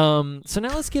 So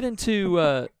now let's get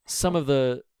into some of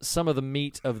the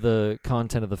meat of the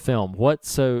content of the film.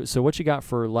 What you got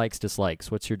for likes,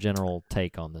 dislikes? What's your general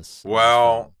take on this?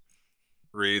 Well,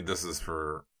 Reed, this is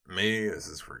for me. This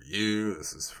is for you.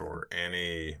 This is for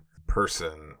any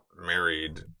person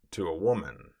married to a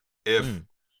woman. If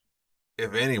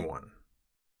anyone,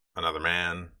 another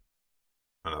man,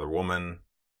 another woman,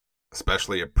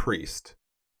 especially a priest,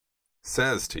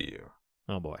 says to you,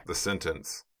 oh boy, the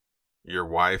sentence, "Your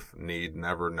wife need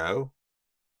never know."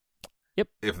 Yep.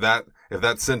 If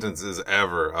that sentence is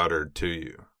ever uttered to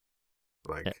you,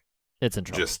 like, it's in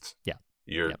trouble. Just like,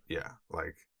 yep.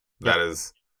 That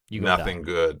is nothing die.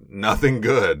 Good. Nothing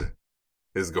good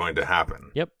is going to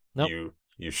happen. Yep. Nope.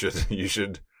 You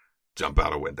should jump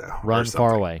out a window. Run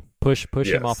far away. Push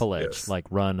him off a ledge. Yes. Like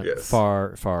run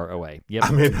far, far away. Yep.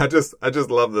 I mean, I just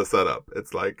love the setup.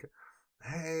 It's like,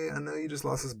 hey, I know you just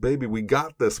lost this baby. We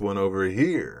got this one over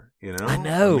here. You know? I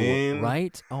know,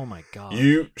 right? Oh my God.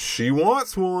 She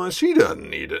wants one. She doesn't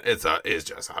need it. It's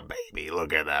just a baby.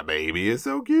 Look at that baby. It's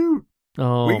so cute.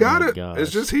 Oh, we got it. Gosh.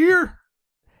 It's just here.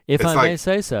 If I may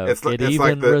say so, it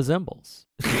even resembles.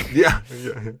 Yeah.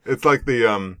 It's like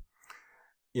the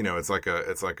it's like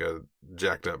a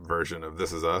jacked up version of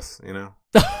This Is Us. You know.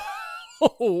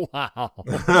 Oh wow!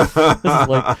 This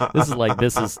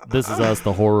is Us,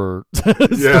 the horror.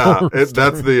 Yeah, that's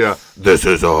the This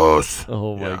Is Us.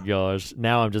 Oh my gosh!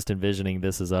 Now I'm just envisioning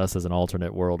This Is Us as an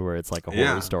alternate world where it's like a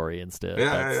horror story instead.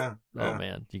 Yeah. Oh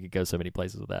man, you could go so many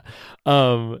places with that.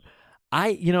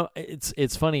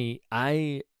 It's funny.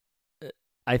 I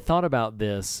thought about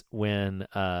this when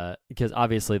because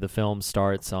obviously the film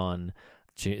starts with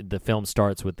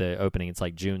the opening. It's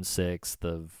like June 6th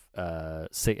of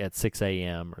at 6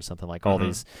 a.m. or something, like all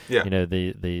these,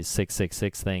 the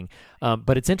 666 thing.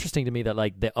 But it's interesting to me that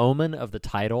like the omen of the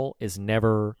title is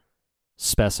never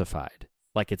specified.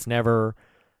 Like it's never,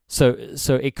 so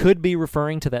it could be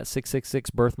referring to that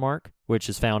 666 birthmark, which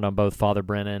is found on both Father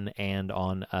Brennan and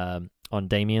on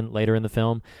Damien later in the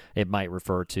film. It might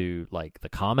refer to like the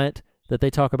comet that they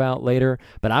talk about later,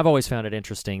 but I've always found it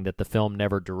interesting that the film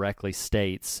never directly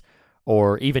states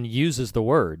or even uses the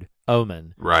word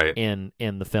omen in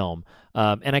the film,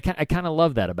 and I kind of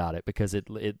love that about it, because it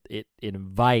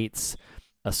invites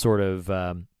a sort of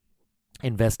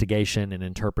investigation and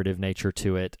interpretive nature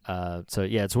to it. So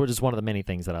yeah, it's just one of the many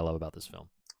things that I love about this film.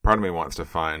 Part of me wants to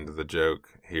find the joke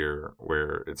here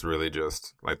where it's really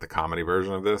just like the comedy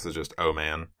version of this is just, oh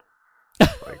man,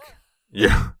 like,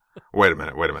 yeah. Wait a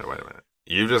minute.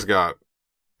 You've just got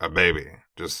a baby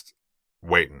just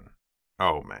waiting.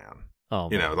 Oh, man. Oh,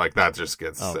 you know, like that just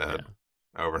gets said man.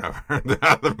 Over and over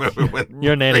throughout the movie when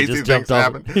your nanny crazy just jumped things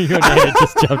off. happen. Your nanny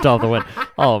just jumped off the window.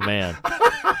 Oh, man.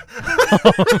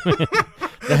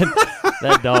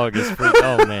 That dog is freak.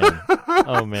 Oh,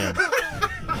 man.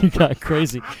 You got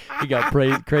crazy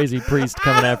priest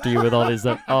coming after you with all these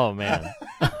stuff. Oh, man.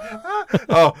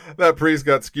 Oh, that priest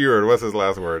got skewered. What's his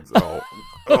last words?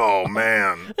 Oh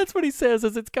man. That's what he says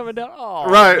as it's coming down. Oh,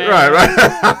 right.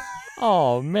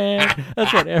 Oh man,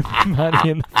 that's what everybody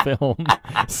in the film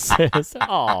says.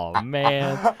 Oh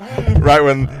man. Right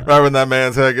when that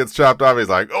man's head gets chopped off, he's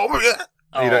like, "Oh man."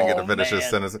 He doesn't get to finish his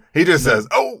sentence. He just says,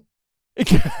 "Oh."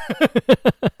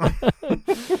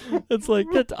 It's like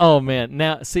that. Oh man.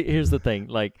 Now, see, here's the thing.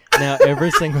 Like, now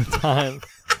every single time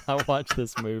I watch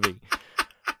this movie,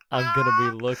 I'm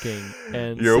gonna be looking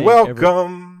and you're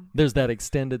welcome. There's that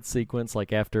extended sequence,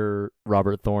 like after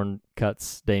Robert Thorne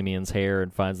cuts Damien's hair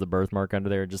and finds the birthmark under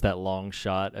there, just that long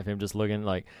shot of him just looking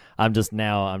like I'm just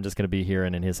gonna be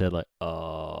hearing in his head like,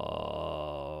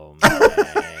 oh man,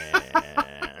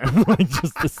 like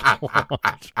just this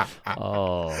launch.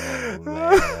 Oh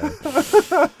man.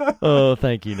 Oh,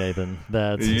 thank you, Nathan.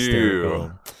 That's hysterical.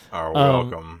 You are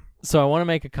welcome. So I want to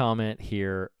make a comment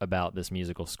here about this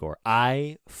musical score.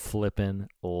 I flippin'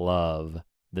 love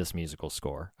this musical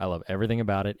score. I love everything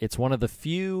about it. It's one of the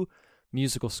few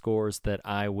musical scores that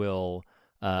I will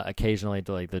occasionally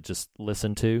just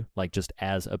listen to, like just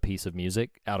as a piece of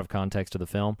music out of context of the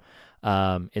film.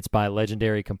 It's by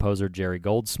legendary composer Jerry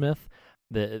Goldsmith.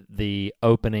 The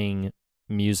opening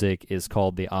music is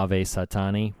called the Ave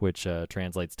Satani, which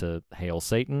translates to Hail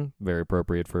Satan, very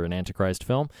appropriate for an Antichrist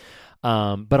film.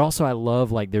 But also I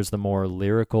love, like, there's the more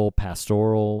lyrical,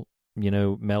 pastoral,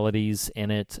 melodies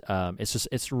in it.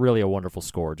 It's really a wonderful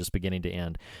score, just beginning to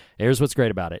end. Here's what's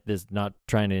great about it. This is not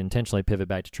trying to intentionally pivot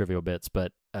back to trivial bits,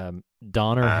 but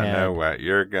Donner I know what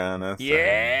you're gonna say.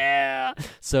 Yeah!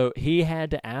 So he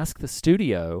had to ask the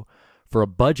studio for a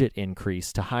budget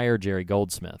increase to hire Jerry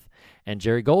Goldsmith. And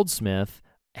Jerry Goldsmith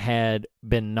had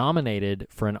been nominated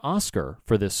for an Oscar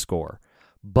for this score,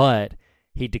 but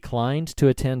he declined to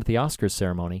attend the Oscars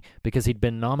ceremony because he'd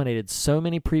been nominated so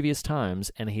many previous times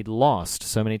and he'd lost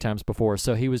so many times before.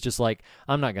 So he was just like,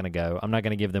 I'm not going to go. I'm not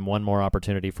going to give them one more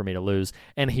opportunity for me to lose.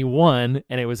 And he won,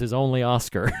 and it was his only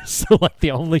Oscar. So, like,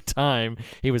 the only time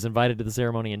he was invited to the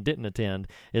ceremony and didn't attend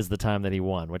is the time that he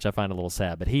won, which I find a little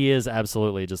sad. But he is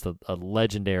absolutely just a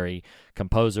legendary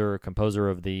composer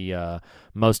of the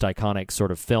most iconic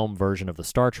sort of film version of the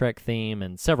Star Trek theme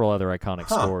and several other iconic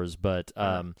scores. But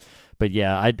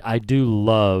yeah, I do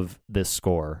love this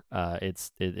score.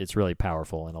 It's really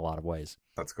powerful in a lot of ways.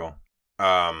 That's cool.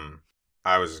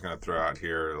 I was just gonna throw out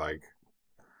here, like,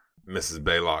 Mrs.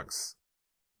 Baylock's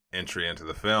entry into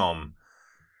the film.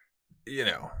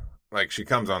 Like, she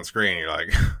comes on screen, you're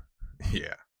like,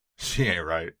 yeah, she ain't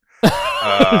right.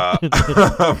 I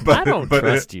don't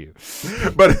trust you.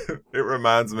 But it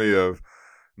reminds me of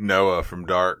Noah from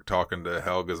Dark talking to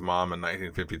Helga's mom in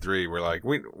 1953. We're like,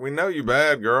 we know you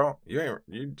bad, girl. You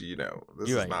ain't this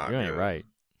is not good. You ain't right.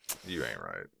 You ain't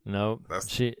right. No, that's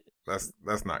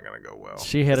not gonna go well.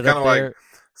 She headed up there.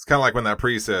 It's kind of like when that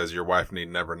priest says your wife need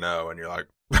never know, and you're like,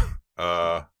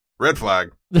 red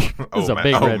flag. Oh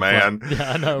man. Flag.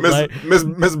 Yeah, I know. Miss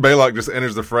Baylock just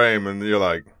enters the frame, and you're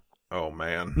like, oh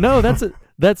man. No,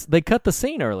 they cut the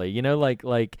scene early.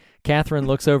 Like Catherine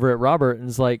looks over at Robert and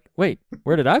is like, wait,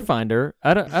 where did I find her?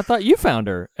 I thought you found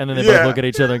her. And then they both look at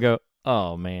each other and go,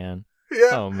 oh man.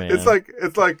 Yeah. Oh man. It's like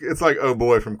oh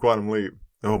boy from Quantum Leap.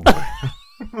 Oh boy.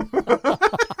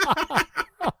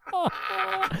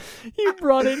 You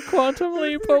brought in Quantum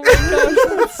Leap. Oh my gosh,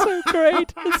 that's so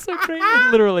great. It's so great.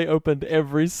 It literally opened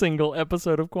every single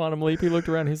episode of Quantum Leap. He looked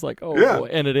around, he's like, oh boy.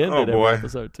 And it ended every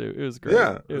episode too. It was great.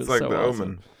 Yeah. It was it's like so the awesome.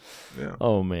 Omen. Yeah.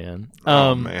 Oh man.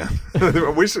 Oh man.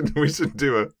 we should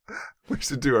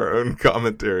do our own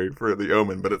commentary for the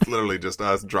Omen, but it's literally just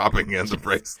us dropping in the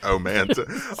phrase "oh man" to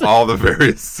all the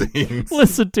various scenes.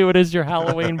 Listen to it as your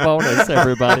Halloween bonus,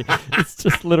 everybody. It's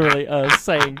just literally us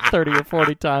saying 30 or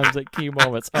 40 times at key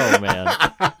moments. Oh man.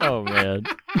 Oh man.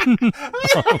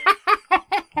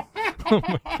 Oh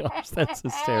my gosh, that's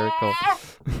hysterical.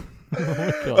 Oh my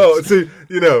gosh. Oh, see,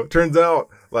 turns out,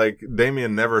 like,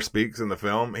 Damien never speaks in the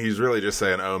film. He's really just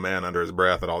saying "oh man" under his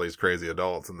breath at all these crazy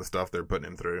adults and the stuff they're putting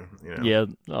him through. Yeah.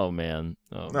 Oh man.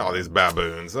 All these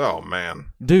baboons. Oh man.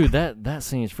 Dude, that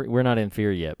scene's freaky. We're not in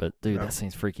fear yet, but dude, that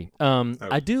scene's freaky.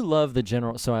 I do love the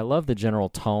general. So I love the general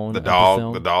tone. The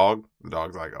dog's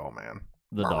like, oh man.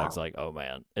 The dog's like, oh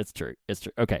man. It's true.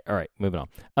 Okay. All right. Moving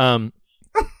on.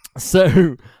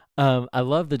 So I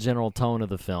love the general tone of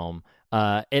the film.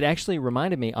 It actually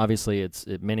reminded me, obviously it's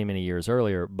many, many years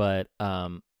earlier, but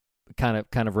kind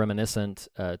of reminiscent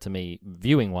to me,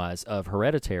 viewing-wise, of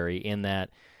Hereditary, in that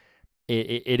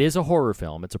it is a horror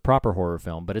film. It's a proper horror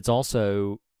film, but it's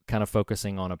also kind of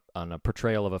focusing on a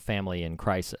portrayal of a family in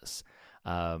crisis.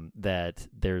 That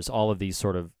there's all of these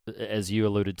sort of, as you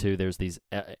alluded to, there's these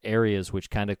areas which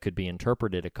kind of could be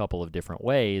interpreted a couple of different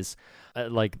ways.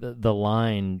 Like the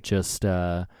line just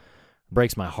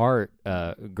breaks my heart.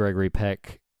 Gregory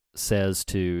Peck says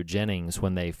to Jennings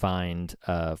when they find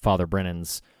Father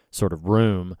Brennan's sort of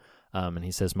room, and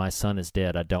he says, "My son is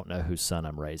dead. I don't know whose son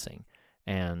I'm raising."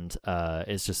 And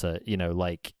it's just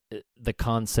like the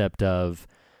concept of,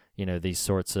 these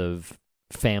sorts of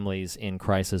families in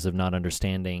crisis of not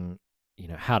understanding,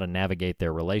 how to navigate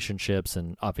their relationships.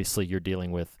 And obviously you're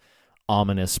dealing with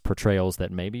ominous portrayals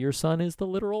that maybe your son is the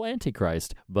literal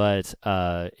Antichrist, but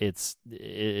it's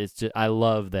just, I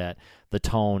love that the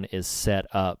tone is set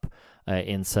up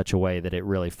in such a way that it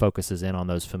really focuses in on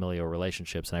those familial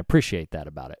relationships, and I appreciate that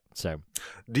about it. So,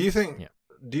 do you think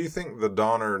the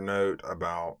Donner note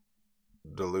about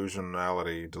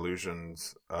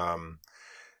delusions?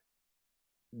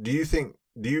 Do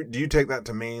you take that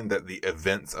to mean that the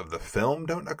events of the film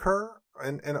don't occur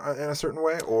in a certain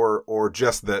way, or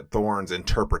just that Thorne's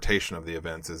interpretation of the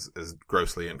events is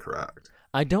grossly incorrect?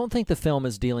 I don't think the film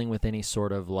is dealing with any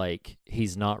sort of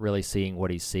he's not really seeing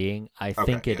what he's seeing. I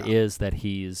think it is that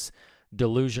he's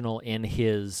delusional in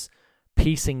his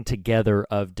piecing together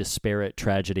of disparate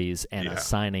tragedies and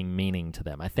assigning meaning to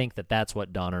them. I think that that's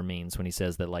what Donner means when he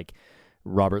says that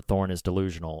Robert Thorne is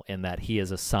delusional, in that he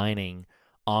is assigning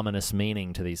ominous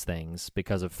meaning to these things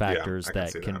because of factors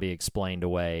that can be explained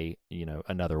away,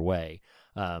 another way.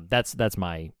 That's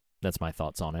my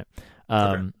thoughts on it.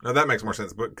 Okay. Now that makes more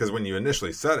sense, but because when you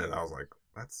initially said it, I was like,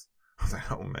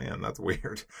 oh man, that's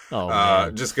weird. Oh,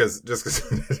 man. Just because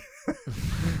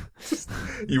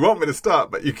you want me to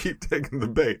stop, but you keep taking the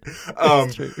bait.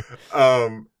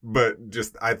 But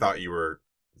just I thought you were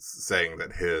saying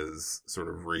that his sort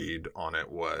of read on it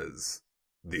was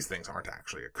these things aren't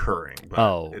actually occurring,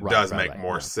 but it does make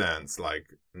more sense.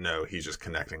 No, he's just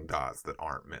connecting dots that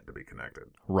aren't meant to be connected.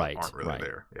 Right. Aren't really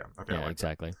there. Yeah. Okay. Yeah,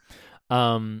 exactly.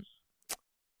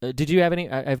 Did you have any?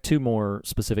 I have two more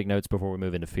specific notes before we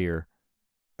move into fear.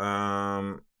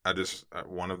 I just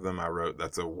one of them I wrote,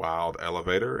 that's a wild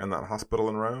elevator in that hospital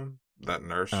in Rome. That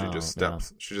nurse, she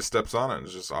just steps on it and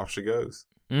just off she goes.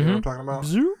 Mm-hmm. You know what I'm talking about?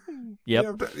 Zoom.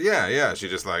 Yep. Yeah. She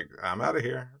just I'm out of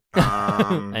here.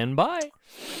 And bye.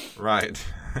 Right.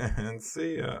 And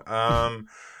see ya.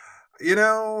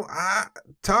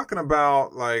 Talking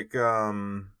about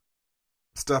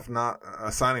stuff not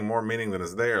assigning more meaning than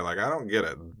is there. I don't get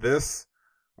it.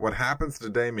 What happens to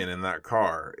Damien in that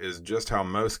car is just how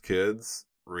most kids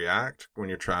react when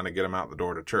you're trying to get them out the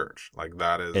door to church.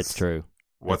 It's true.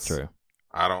 What's true?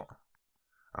 I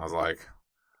was like,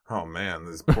 oh man,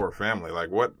 this poor family.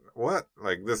 What?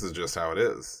 This is just how it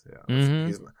is. Yeah.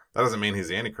 Mm-hmm. That doesn't mean he's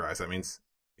the Antichrist. That means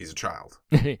he's a child.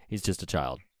 He's just a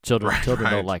child. Children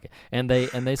don't like it, and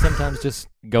they sometimes just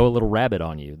go a little rabbit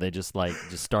on you. They just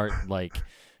start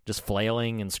just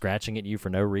flailing and scratching at you for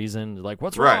no reason.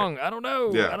 What's wrong? I don't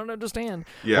know. Yeah. I don't understand.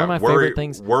 Yeah, one of my favorite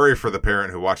things. Worry for the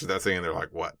parent who watches that thing and they're like,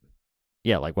 what?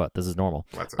 Yeah, what? This is normal.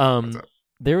 What's up?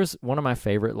 There's one of my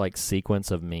favorite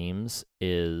sequence of memes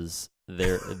is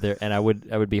there, and I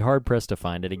would be hard pressed to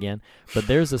find it again. But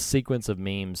there's a sequence of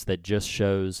memes that just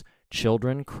shows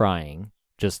children crying.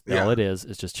 All it is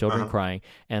just children crying,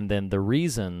 and then the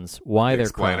reasons why they're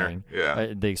crying.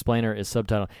 Yeah. The explainer is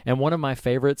subtitled. And one of my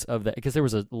favorites of that, because there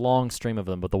was a long stream of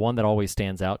them, but the one that always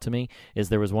stands out to me is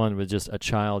there was one with just a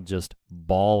child just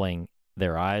bawling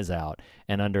their eyes out,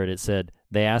 and under it said,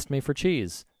 "They asked me for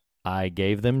cheese. I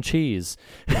gave them cheese."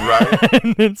 Right.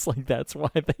 And it's that's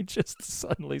why they just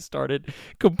suddenly started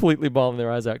completely bawling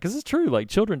their eyes out. Because it's true,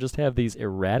 children just have these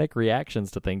erratic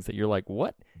reactions to things that you're like,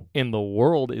 what in the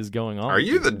world is going on? Are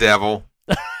you the devil?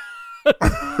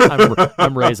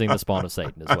 I'm raising the spawn of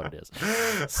Satan is what it is.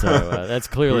 So that's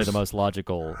clearly the most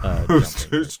logical.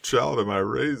 Whose child am I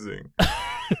raising? I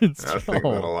think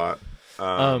that a lot.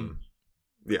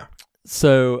 Yeah.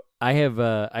 So I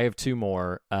have two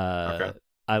more. Okay.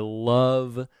 I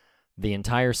love the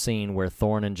entire scene where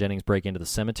Thorne and Jennings break into the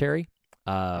cemetery.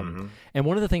 And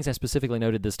one of the things I specifically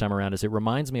noted this time around is it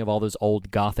reminds me of all those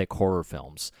old Gothic horror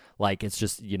films. It's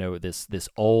just, this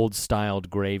old styled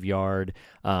graveyard,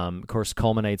 of course,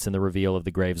 culminates in the reveal of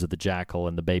the graves of the jackal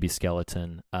and the baby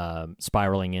skeleton,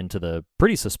 spiraling into the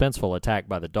pretty suspenseful attack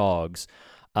by the dogs.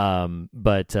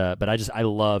 But I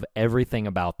love everything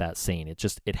about that scene.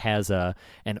 It has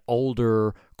an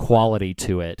older quality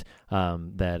to it,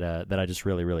 that I just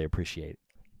really, really appreciate.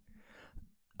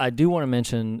 I do want to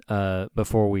mention,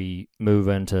 before we move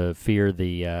into fear,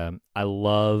 I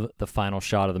love the final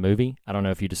shot of the movie. I don't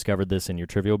know if you discovered this in your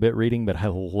trivial bit reading, but I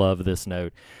love this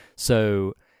note.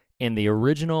 So in the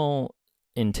original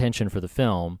intention for the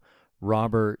film,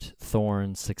 Robert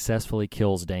Thorne successfully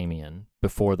kills Damien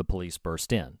before the police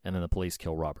burst in, and then the police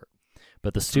kill Robert.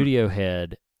 But the studio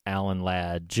head, Alan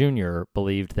Ladd Jr.,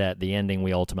 believed that the ending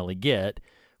we ultimately get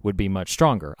would be much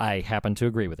stronger. I happen to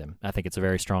agree with him. I think it's a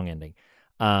very strong ending.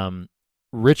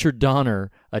 Richard Donner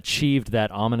achieved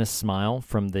that ominous smile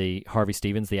from the Harvey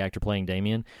Stevens, the actor playing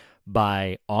Damien,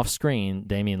 by off-screen.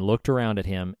 Damien looked around at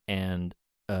him, and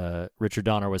Richard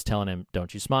Donner was telling him,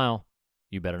 "Don't you smile.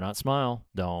 You better not smile.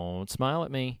 Don't smile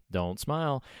at me. Don't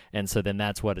smile." And so then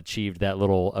that's what achieved that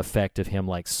little effect of him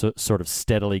like sort of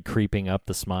steadily creeping up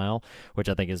the smile, which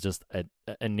I think is just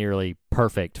a nearly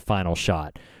perfect final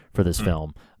shot for this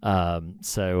film.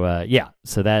 So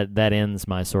that ends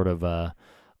my sort of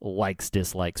likes,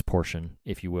 dislikes portion,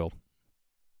 if you will.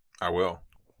 I will.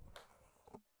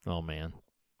 Oh, man.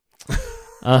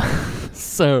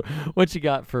 So what you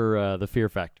got for the fear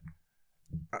factor?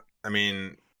 I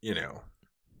mean, you know,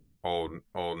 old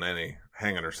Nanny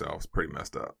hanging herself is pretty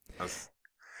messed up.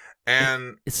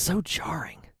 It's so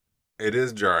jarring. It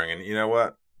is jarring. And you know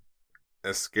what?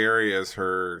 As scary as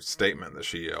her statement that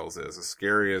she yells is, as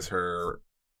scary as her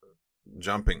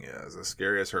jumping is, as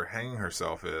scary as her hanging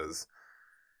herself is,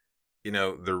 you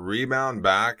know, the rebound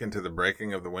back into the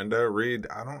breaking of the window, Reed,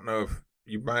 I don't know if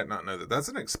you might not know that's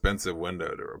an expensive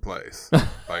window to replace.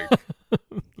 Like,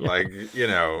 like, you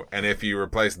know, and if you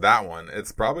replace that one,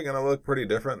 it's probably going to look pretty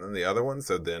different than the other one.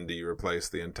 So then do you replace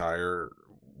the entire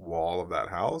wall of that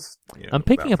house? You know, I'm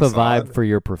picking up a vibe for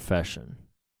your profession.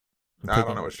 I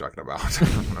don't know what you're talking about. I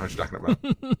don't know what you're talking about.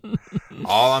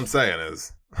 All I'm saying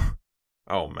is,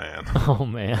 oh man. Oh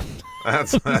man.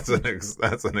 That's an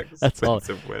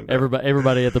expensive window.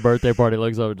 Everybody at the birthday party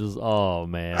looks up and just, oh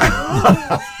man.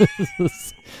 I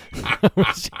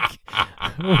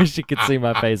wish you could see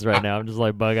my face right now. I'm just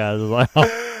like bug eyes, like,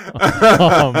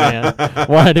 oh man.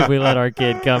 Why did we let our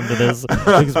kid come to this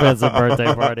expensive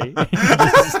birthday party?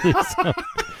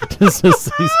 just to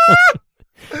see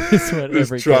Just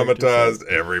traumatized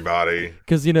everybody.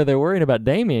 Because, you know, they're worried about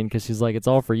Damien because she's like, it's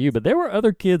all for you. But there were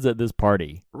other kids at this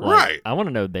party. Like, right. I want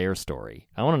to know their story.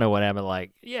 I want to know what happened.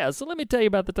 Like, yeah, so let me tell you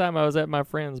about the time I was at my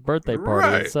friend's birthday party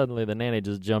and suddenly the nanny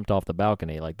just jumped off the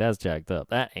balcony. Like, that's jacked up.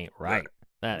 That ain't right.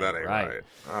 That ain't right.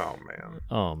 Oh, man.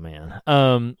 Oh,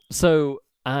 man. So,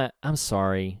 I'm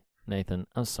sorry, Nathan.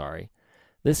 I'm sorry.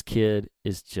 This kid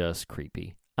is just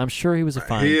creepy. I'm sure he was a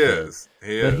fine kid.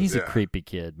 But he's a creepy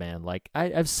kid, man. Like,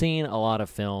 I've seen a lot of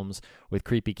films with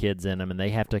creepy kids in them, and they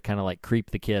have to kind of, like, creep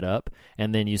the kid up,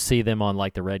 and then you see them on,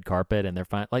 like, the red carpet, and they're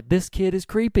fine. Like, this kid is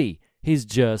creepy. He's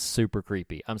just super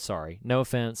creepy. I'm sorry. No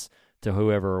offense to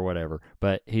whoever or whatever,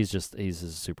 but he's a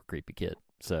super creepy kid.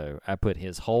 So I put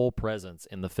his whole presence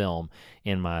in the film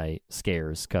in my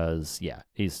scares because, yeah,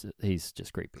 he's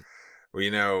just creepy. Well, you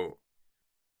know,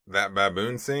 that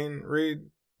baboon scene, Reed,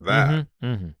 that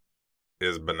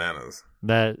is bananas.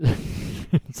 That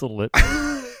it's a lit.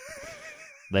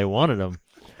 They wanted him,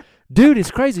 dude. It's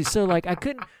crazy. So like,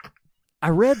 I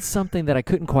read something that I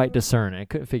couldn't quite discern. I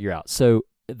couldn't figure out. So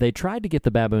they tried to get the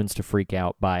baboons to freak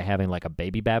out by having like a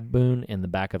baby baboon in the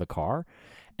back of the car,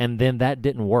 and then that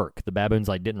didn't work. The baboons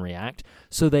like didn't react.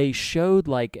 So they showed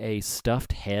like a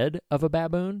stuffed head of a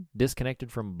baboon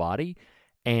disconnected from body,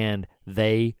 and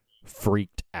they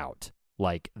freaked out.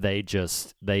 Like, they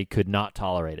could not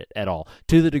tolerate it at all.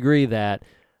 To the degree that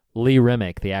Lee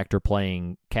Remick, the actor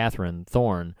playing Catherine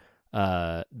Thorne,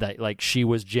 that like she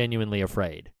was genuinely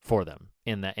afraid for them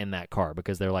in that car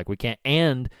because they're like, we can't.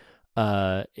 And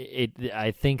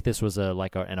I think this was an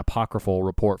apocryphal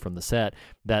report from the set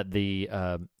that the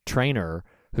trainer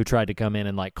who tried to come in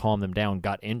and like calm them down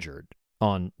got injured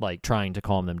on like trying to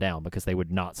calm them down because they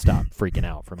would not stop freaking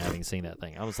out from having seen that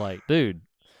thing. I was like, dude.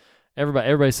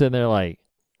 Everybody's sitting there like,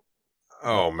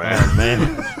 oh man,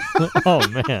 oh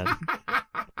man,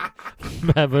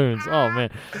 baboons, oh man.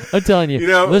 I'm telling you,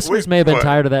 listeners may have been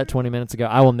tired of that 20 minutes ago.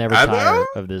 I will never tire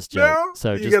of this joke. No,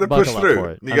 so you just buckle up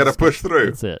for it. You got to push through.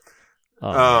 That's it.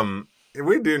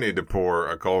 We do need to pour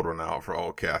a cold one out for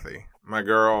old Kathy. My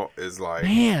girl is like,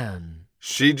 man.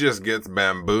 She just gets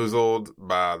bamboozled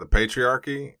by the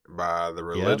patriarchy, by the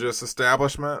religious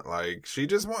establishment. Like, she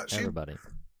just wants everybody.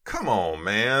 Come on,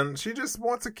 man. She just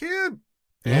wants a kid.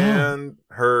 Yeah. And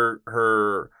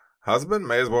her husband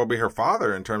may as well be her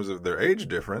father in terms of their age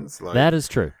difference. Like, that is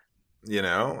true. You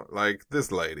know, like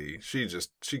this lady, she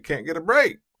can't get a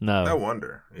break. No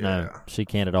wonder. Yeah. No, she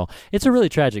can't at all. It's a really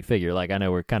tragic figure. Like, I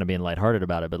know we're kind of being lighthearted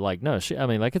about it, but like, no,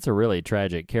 it's a really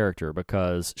tragic character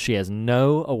because she has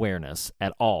no awareness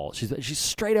at all. She's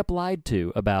straight up lied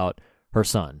to about her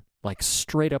son. Like,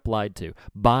 straight up lied to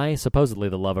by supposedly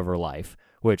the love of her life,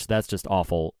 which that's just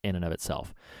awful in and of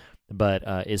itself. but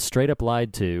is straight up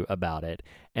lied to about it.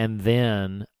 And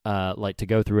then, like, to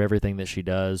go through everything that she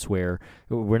does, where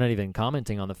we're not even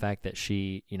commenting on the fact that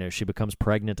she becomes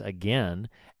pregnant again,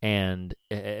 and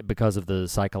because of the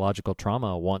psychological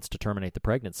trauma, wants to terminate the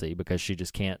pregnancy because she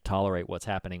just can't tolerate what's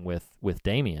happening with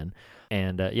Damien.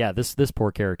 And this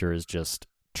poor character is just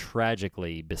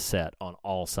tragically beset on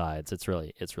all sides. It's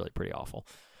really pretty awful.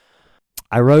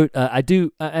 I wrote, I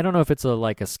don't know if it's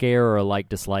a scare or a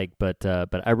dislike, but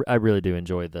I really do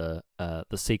enjoy the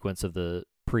sequence of the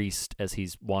priest as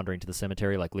he's wandering to the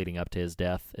cemetery, like leading up to his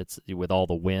death. It's with all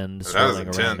the wind swirling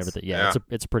around and everything. Yeah.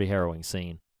 It's a pretty harrowing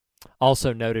scene.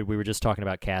 Also noted, we were just talking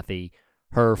about Kathy,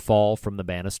 her fall from the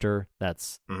banister.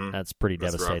 That's pretty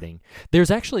devastating. Rough.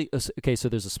 There's actually so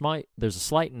there's a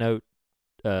slight note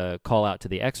call out to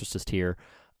The Exorcist here.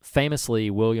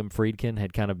 Famously, William Friedkin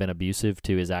had kind of been abusive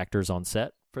to his actors on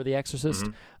set for The Exorcist,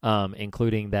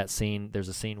 including that scene. There's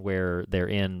a scene where they're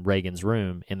in Reagan's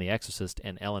room in The Exorcist,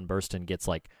 and Ellen Burstyn gets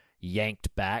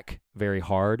yanked back very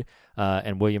hard,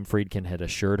 and William Friedkin had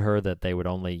assured her that they would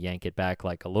only yank it back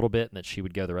a little bit and that she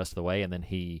would go the rest of the way, and then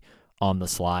he, on the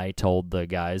sly, told the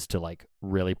guys to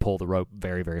really pull the rope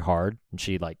very, very hard, and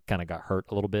she kind of got hurt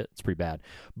a little bit. It's pretty bad.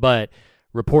 But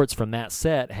reports from that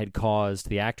set had caused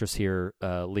the actress here,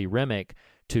 Lee Remick,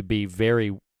 to be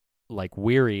very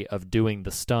weary of doing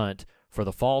the stunt for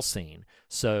the fall scene.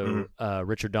 So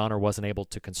Richard Donner wasn't able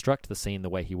to construct the scene the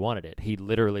way he wanted it. He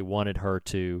literally wanted her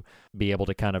to be able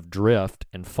to kind of drift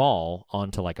and fall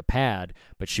onto a pad,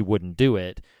 but she wouldn't do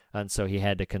it. And so he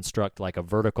had to construct a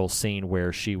vertical scene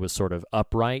where she was sort of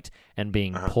upright and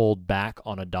being pulled back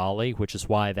on a dolly, which is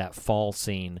why that fall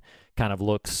scene kind of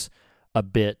looks a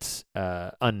bit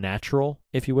unnatural,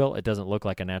 if you will. It doesn't look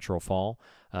like a natural fall.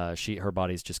 Her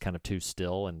body's just kind of too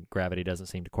still, and gravity doesn't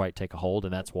seem to quite take a hold,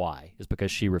 and that's why. It's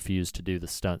because she refused to do the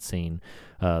stunt scene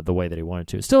the way that he wanted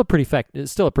to. It's still a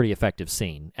pretty effective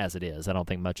scene as it is. I don't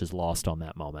think much is lost on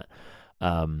that moment.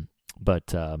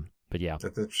 But yeah,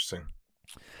 that's interesting.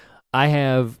 I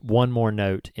have one more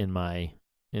note in my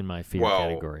fear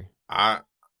category. I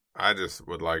just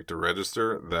would like to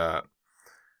register that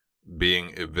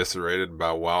being eviscerated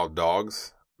by wild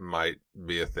dogs might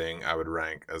be a thing I would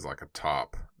rank as a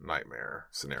top nightmare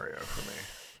scenario for me.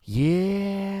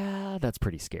 Yeah, that's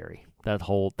pretty scary. That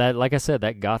like I said,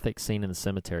 that gothic scene in the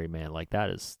cemetery, man, that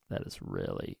is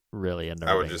really, really unnerving.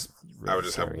 I would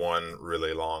just have one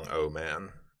really long "oh man"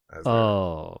 as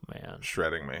man,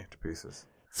 shredding me to pieces.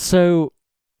 So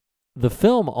the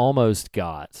film almost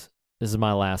got, this is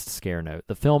my last scare note,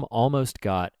 the film almost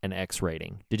got an X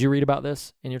rating. Did you read about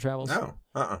this in your travels? No.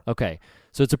 Okay.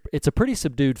 So it's a pretty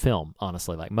subdued film,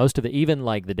 honestly. Most of it, even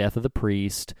the death of the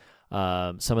priest,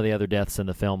 some of the other deaths in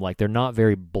the film, they're not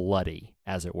very bloody,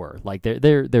 as it were.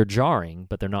 They're jarring,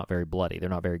 but they're not very bloody. They're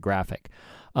not very graphic.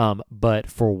 But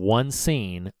for one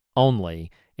scene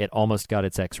only, it almost got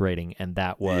its X rating, and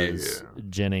that was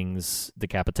Jennings'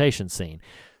 decapitation scene.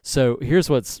 So here's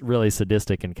what's really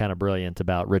sadistic and kind of brilliant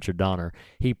about Richard Donner.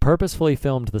 He purposefully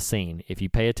filmed the scene. If you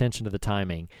pay attention to the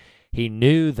timing, he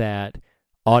knew that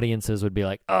audiences would be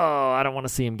like, oh, I don't want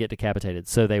to see him get decapitated.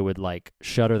 So they would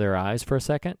shutter their eyes for a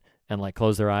second and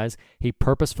close their eyes. He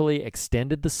purposefully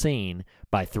extended the scene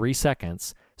by 3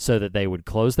 seconds so that they would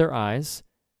close their eyes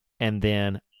and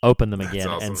then open them again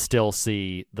and still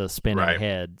see the spinning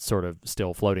head sort of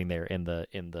still floating there in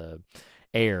the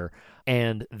air.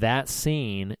 And that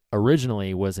scene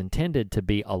originally was intended to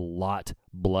be a lot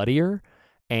bloodier,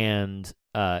 and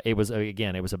it was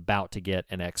about to get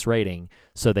an X rating,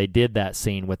 so they did that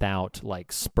scene without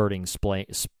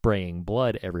spraying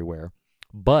blood everywhere.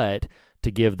 But to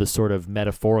give the sort of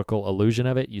metaphorical illusion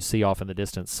of it, you see off in the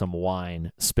distance some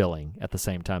wine spilling at the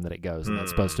same time that it goes, and that's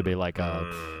supposed to be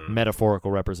a metaphorical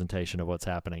representation of what's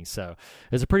happening. So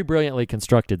it's a pretty brilliantly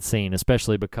constructed scene,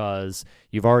 especially because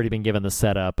you've already been given the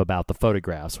setup about the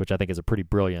photographs, which I think is a pretty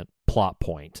brilliant plot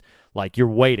point. You're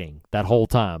waiting that whole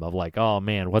time of oh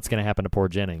man, what's going to happen to poor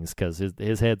Jennings, because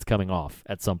his head's coming off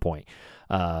at some point.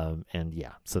 And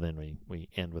yeah, so then we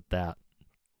end with that.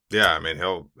 Yeah, I mean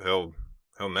he'll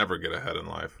never get ahead in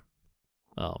life.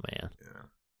 Oh man.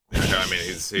 Yeah. I mean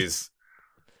he's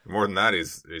more than that.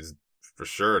 He's for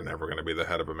sure never going to be the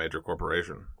head of a major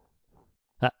corporation.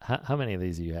 How many of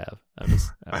these do you have?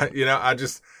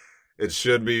 It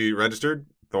should be registered.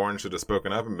 Thorne should have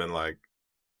spoken up and been like,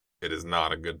 it is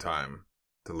not a good time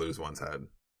to lose one's head.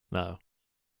 No.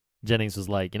 Jennings was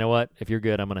like, you know what? If you're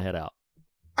good, I'm going to head out.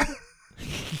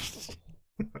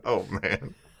 Oh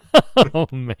man. Oh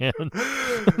man.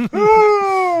 You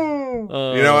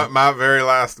know what? My very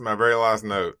last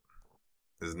note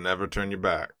is never turn your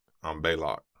back on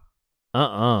Baylock.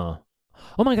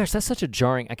 Oh my gosh, that's such a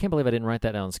jarring. I can't believe I didn't write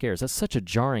that down on Scares. That's such a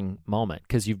jarring moment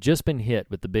because you've just been hit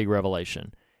with the big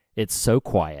revelation. It's so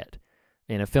quiet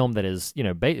in a film that is,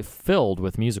 filled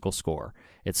with musical score.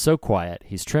 It's so quiet.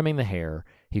 He's trimming the hair.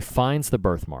 He finds the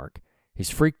birthmark. He's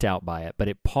freaked out by it, but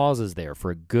it pauses there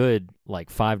for a good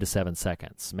 5 to 7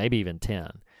 seconds, maybe even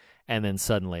 10. And then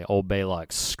suddenly old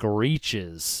Baylock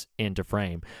screeches into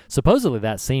frame. Supposedly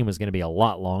that scene was going to be a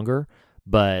lot longer,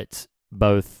 but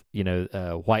both,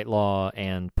 Whitelaw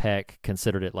and Peck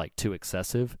considered it too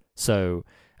excessive. So,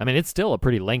 I mean, it's still a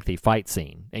pretty lengthy fight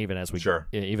scene,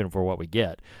 even for what we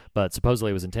get. But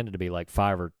supposedly it was intended to be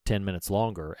 5 or 10 minutes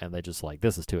longer, and they just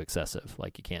this is too excessive.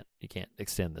 You can't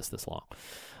extend this long.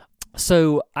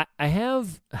 So I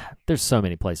have. There's so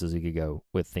many places you could go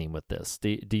with theme with this.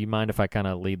 Do you mind if I kind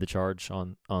of lead the charge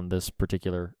on this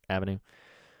particular avenue?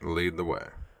 Lead the way.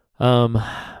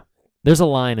 There's a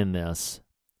line in this.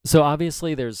 So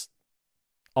obviously there's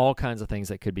all kinds of things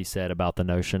that could be said about the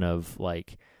notion of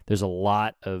there's a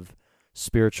lot of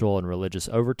spiritual and religious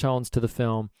overtones to the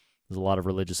film. There's a lot of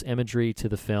religious imagery to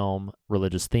the film,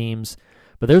 religious themes.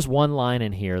 But there's one line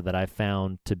in here that I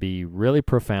found to be really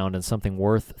profound and something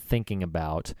worth thinking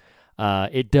about.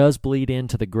 It does bleed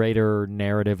into the greater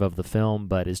narrative of the film,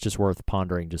 but it's just worth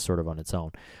pondering just sort of on its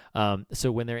own.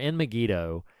 So when they're in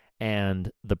Megiddo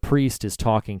and the priest is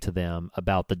talking to them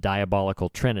about the diabolical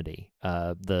trinity,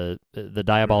 the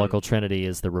diabolical trinity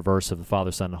is the reverse of the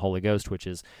Father, Son, and Holy Ghost, which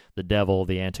is the devil,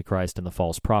 the Antichrist, and the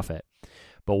false prophet.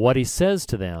 But what he says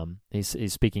to them,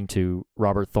 he's speaking to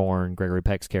Robert Thorne, Gregory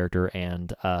Peck's character,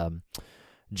 and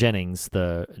Jennings,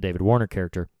 the David Warner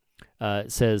character,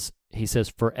 he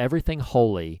says, for everything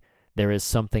holy, there is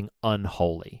something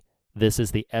unholy. This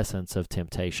is the essence of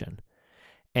temptation.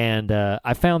 And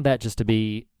I found that just to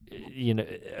be,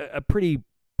 a pretty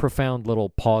profound little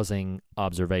pausing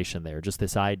observation there. Just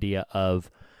this idea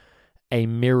of a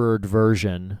mirrored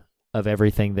version of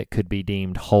everything that could be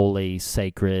deemed holy,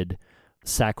 sacred,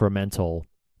 sacramental,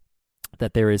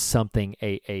 that there is something,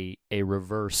 a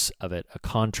reverse of it, a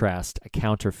contrast, a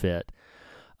counterfeit,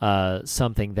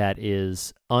 something that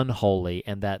is unholy,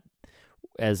 and that,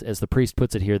 as the priest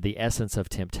puts it here, the essence of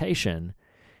temptation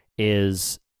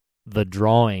is the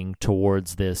drawing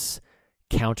towards this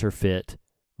counterfeit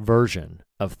version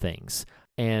of things.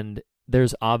 And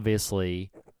there's obviously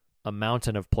a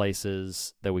mountain of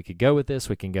places that we could go with this.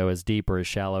 We can go as deep or as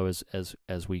shallow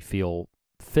as we feel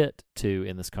fit to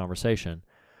in this conversation.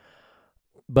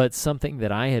 But something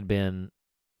that I had been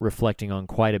reflecting on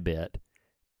quite a bit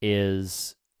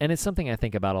is, and it's something I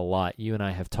think about a lot, you and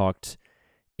I have talked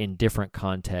in different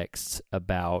contexts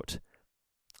about,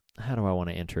 how do I want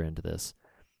to enter into this?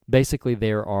 Basically,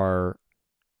 there are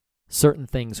certain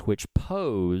things which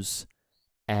pose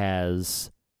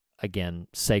as, again,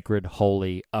 sacred,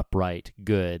 holy, upright,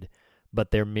 good,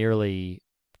 but they're merely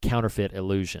counterfeit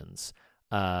illusions.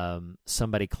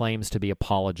 Somebody claims to be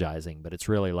apologizing, but it's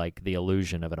really the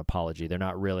illusion of an apology. They're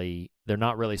not really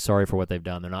sorry for what they've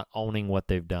done. They're not owning what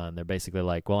they've done. They're basically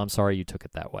well, I'm sorry you took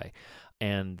it that way.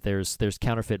 And there's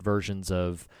counterfeit versions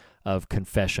of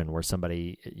confession where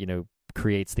somebody,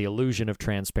 creates the illusion of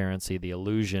transparency, the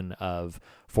illusion of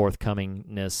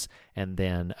forthcomingness, and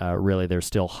then really they're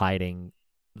still hiding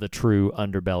the true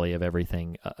underbelly of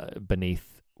everything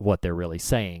beneath what they're really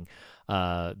saying.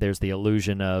 There's the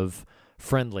illusion of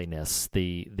friendliness,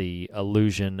 the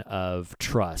illusion of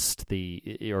trust,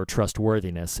 or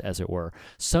trustworthiness, as it were.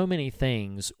 So many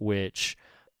things which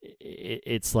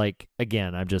it's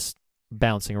again, I'm just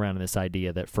bouncing around in this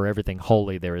idea that for everything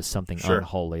holy there is something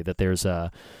unholy, that there's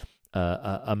a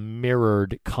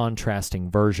mirrored,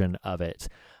 contrasting version of it,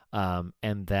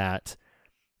 and that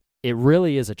it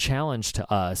really is a challenge to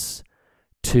us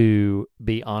to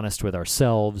be honest with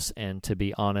ourselves and to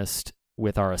be honest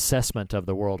with our assessment of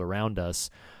the world around us.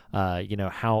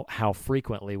 How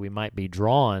frequently we might be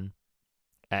drawn,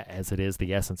 as it is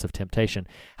the essence of temptation,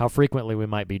 how frequently we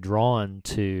might be drawn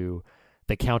to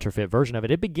the counterfeit version of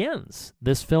it.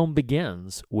 This film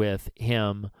begins with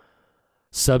him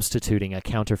substituting a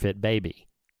counterfeit baby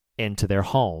into their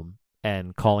home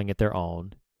and calling it their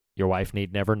own. Your wife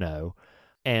need never know.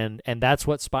 And that's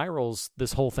what spirals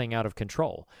this whole thing out of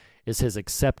control, is his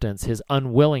acceptance, his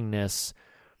unwillingness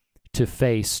to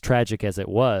face, tragic as it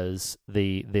was,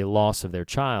 the loss of their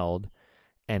child,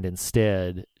 and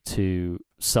instead to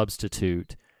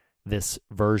substitute this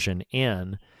version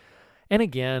in. And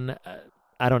again,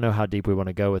 I don't know how deep we want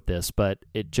to go with this, but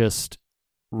it just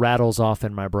rattles off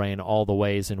in my brain all the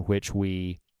ways in which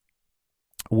we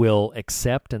will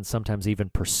accept and sometimes even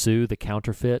pursue the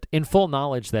counterfeit in full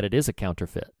knowledge that it is a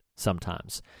counterfeit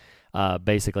sometimes,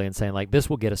 basically, and saying this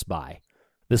will get us by.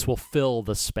 this will fill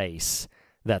the space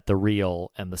that the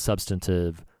real and the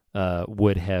substantive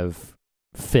would have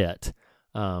fit.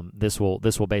 This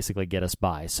will basically get us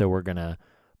by. So we're gonna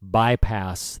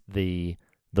bypass the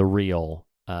real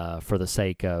for the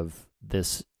sake of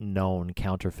this known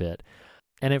counterfeit.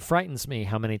 And it frightens me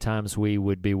how many times we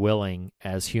would be willing,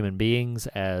 as human beings,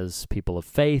 as people of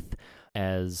faith,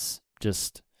 as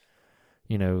just,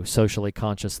 socially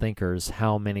conscious thinkers,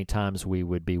 how many times we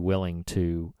would be willing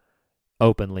to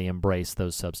openly embrace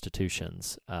those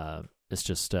substitutions. It's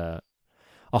just a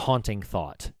haunting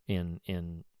thought in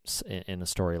a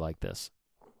story like this.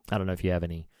 I don't know if you have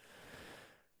any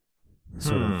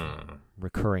sort of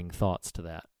recurring thoughts to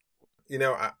that.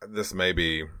 This may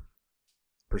be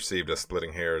perceived as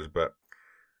splitting hairs, but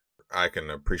I can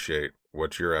appreciate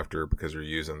what you're after because you're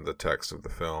using the text of the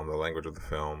film, the language of the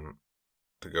film,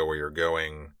 to go where you're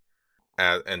going.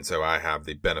 And so I have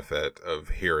the benefit of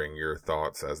hearing your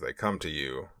thoughts as they come to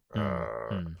you,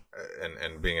 and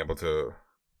being able to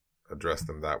address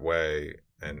them that way.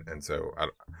 And so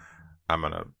I'm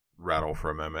going to rattle for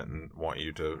a moment and want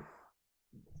you to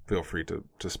feel free to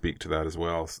speak to that as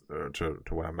well, to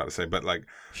what I'm about to say. But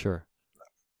sure.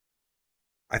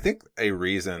 I think a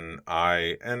reason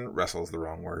and wrestle is the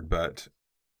wrong word, but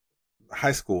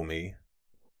high school me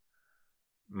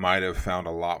might have found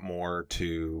a lot more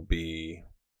to be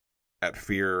at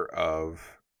fear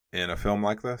of in a film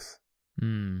like this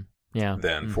than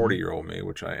 40-year-old me,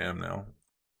 which I am now.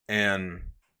 And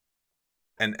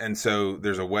so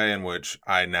there's a way in which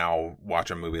I now watch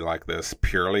a movie like this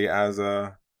purely as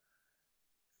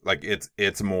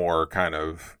it's more kind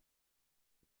of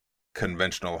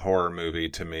conventional horror movie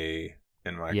to me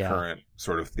in my current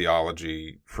sort of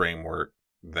theology framework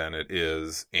than it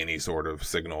is any sort of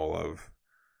signal of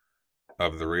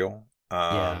the real.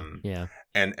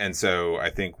 And so I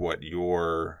think what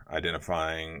you're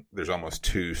identifying, there's almost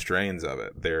two strains of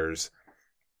it. There's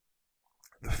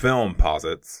the film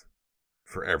posits,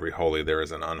 for every holy there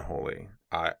is an unholy.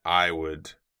 I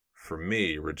would, for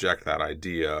me, reject that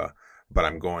idea, but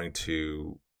I'm going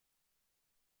to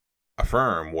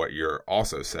affirm what you're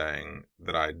also saying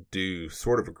that I do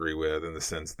sort of agree with, in the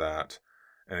sense that,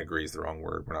 and agree is the wrong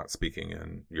word, we're not speaking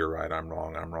in you're right, I'm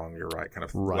wrong, you're right kind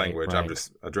of language. Right. I'm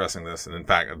just addressing this. And in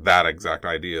fact, that exact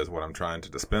idea is what I'm trying to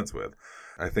dispense with.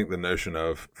 I think the notion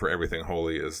of for everything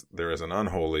holy is there is an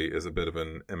unholy is a bit of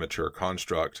an immature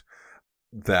construct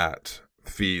that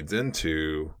feeds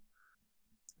into,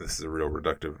 this is a real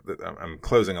reductive, I'm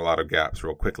closing a lot of gaps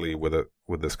real quickly with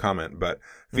this comment, but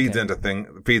feeds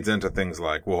into things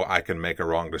like, well, I can make a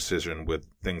wrong decision with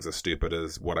things as stupid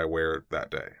as what I wear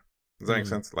that day. Does that make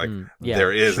sense?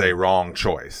 There is a wrong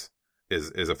choice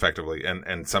is effectively,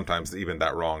 and sometimes even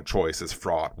that wrong choice is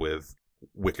fraught with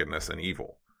wickedness and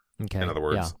evil. Okay. In other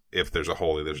words, if there's a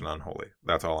holy, there's an unholy.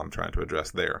 That's all I'm trying to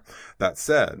address there. That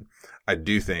said, I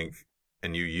do think,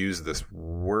 and you use this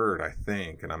word, I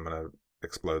think, and I'm going to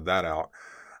explode that out.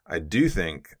 I do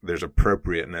think there's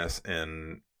appropriateness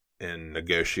in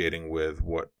negotiating with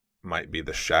what might be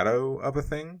the shadow of a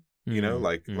thing.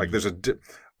 Like there's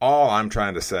all I'm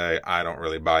trying to say I don't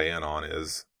really buy in on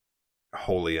is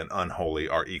holy and unholy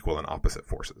are equal and opposite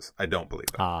forces. I don't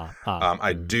believe that.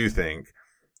 I do think,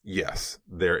 yes,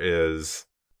 there is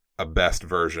a best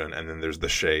version, and then there's the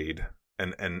shade.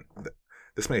 And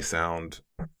this may sound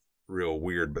real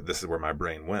weird, but this is where my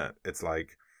brain went. It's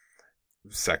like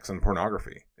sex and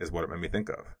pornography is what it made me think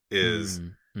of.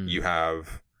 You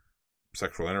have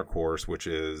sexual intercourse, which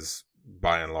is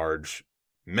by and large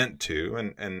meant to,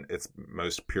 and its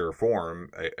most pure form,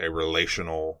 a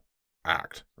relational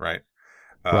act, right?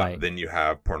 Then you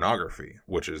have pornography,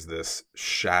 which is this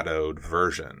shadowed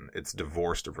version. It's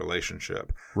divorced of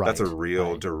relationship. Right. That's a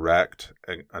real direct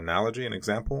analogy and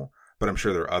example, but I'm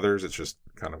sure there are others. It's just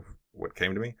kind of what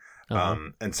came to me.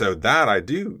 And so that I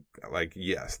do like,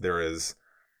 yes, there is,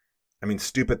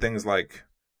 stupid things like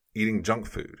eating junk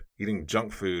food. Eating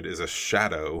junk food is a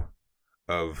shadow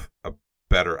of a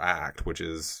better act, which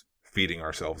is feeding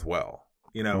ourselves well.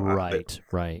 Right.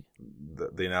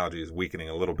 The analogy is weakening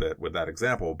a little bit with that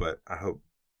example, but I hope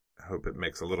it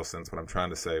makes a little sense what I'm trying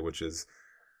to say, which is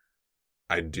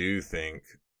I do think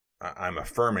I'm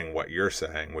affirming what you're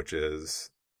saying, which is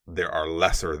there are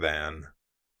lesser than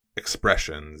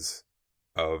expressions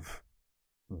of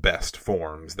best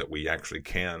forms that we actually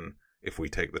can, if we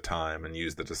take the time and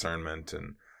use the discernment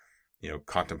and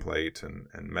contemplate and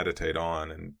meditate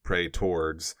on and pray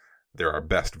towards, there are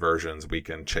best versions we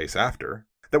can chase after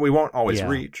that we won't always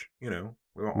reach. We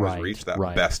won't always reach that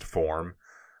best form,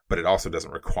 but it also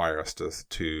doesn't require us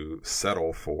to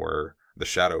settle for the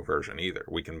shadow version either.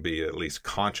 We can be at least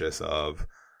conscious of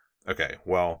okay,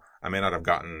 well, I may not have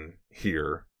gotten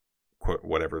here,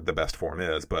 whatever the best form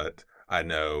is, but I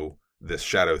know this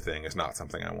shadow thing is not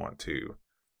something I want to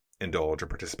indulge or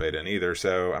participate in either,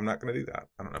 so I'm not going to do that.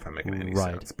 I don't know if I'm making any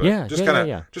sense, but just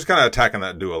kind of attacking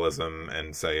that dualism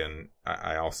and saying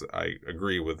I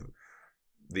agree with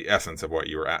the essence of what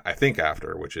you were I think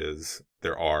after, which is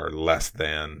there are less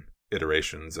than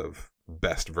iterations of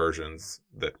best versions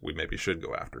that we maybe should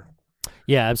go after.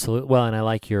 Yeah, absolutely. Well, and I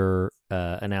like your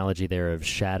analogy there of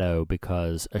shadow,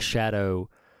 because a shadow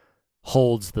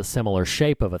holds the similar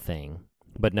shape of a thing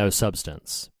but no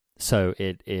substance. So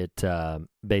it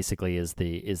basically is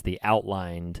the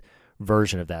outlined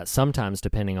version of that. Sometimes,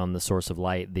 depending on the source of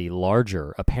light, the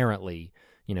larger, apparently,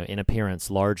 in appearance,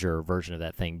 larger version of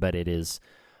that thing, but it is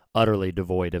utterly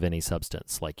devoid of any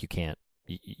substance. Like you can't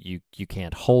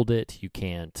hold it. You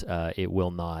can't. It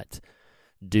will not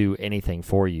do anything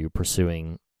for you.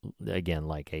 Pursuing, again,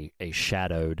 like a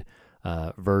shadowed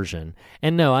version.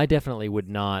 And no, I definitely would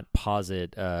not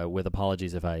posit, with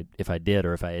apologies if I did,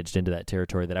 or if I edged into that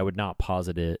territory, that I would not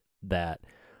posit it that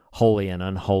holy and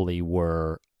unholy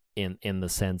were in the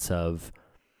sense of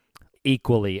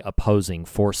equally opposing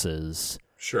forces.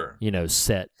 Sure.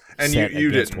 Set you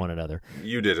against didn't, one another.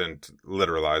 You didn't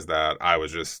literalize that. I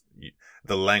was just,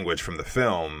 the language from the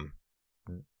film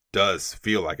does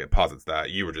feel like it posits that.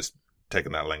 You were just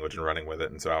taking that language and running with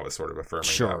it, and so I was sort of affirming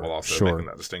that while also making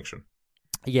that distinction.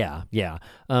 Yeah.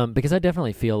 Because I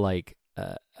definitely feel like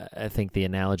I think the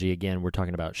analogy, again, we're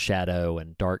talking about shadow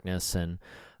and darkness, and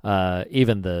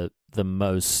even the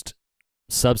most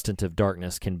substantive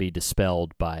darkness can be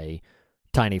dispelled by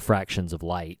tiny fractions of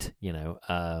light.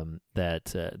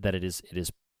 That it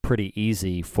is pretty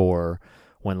easy for,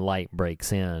 when light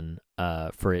breaks in,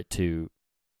 for it to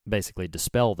basically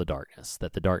dispel the darkness.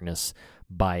 That the darkness,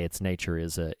 by its nature,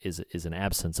 is an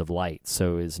absence of light,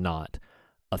 so is not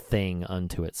a thing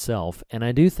unto itself. And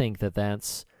I do think that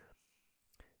that's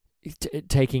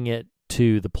taking it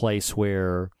to the place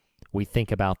where we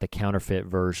think about the counterfeit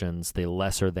versions, the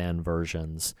lesser than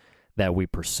versions that we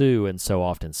pursue and so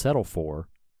often settle for.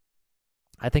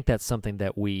 I think that's something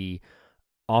that we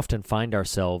often find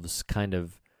ourselves kind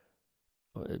of,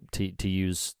 to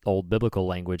use old biblical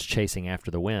language, chasing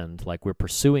after the wind. Like we're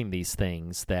pursuing these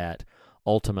things that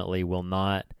ultimately will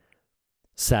not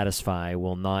satisfy,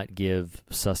 will not give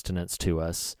sustenance to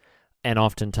us, and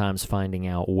oftentimes finding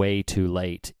out way too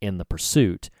late in the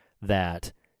pursuit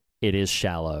that it is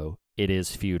shallow, it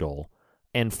is futile,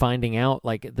 and finding out,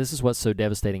 like, this is what's so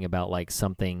devastating about, like,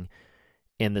 something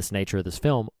in this nature of this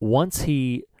film.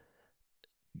 The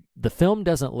film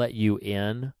doesn't let you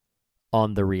in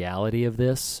on the reality of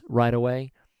this right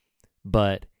away,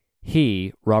 but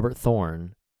Robert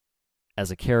Thorne, as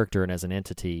a character and as an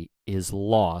entity, is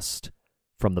lost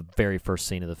from the very first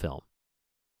scene of the film.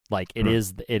 Like, it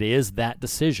is that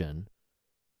decision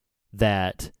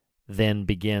that then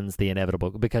begins the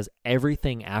inevitable, because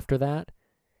everything after that,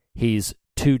 he's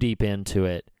too deep into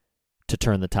it to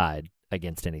turn the tide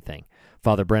against anything.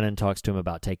 Father Brennan talks to him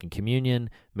about taking communion.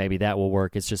 Maybe that will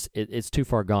work. It's just, it's too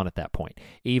far gone at that point.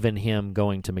 Even him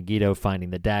going to Megiddo,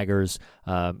 finding the daggers,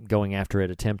 going after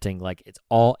it, attempting, like,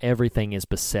 everything is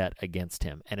beset against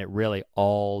him. And it really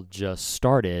all just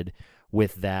started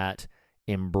with that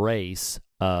embrace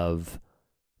of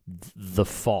the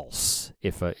false,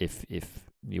 if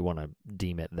you want to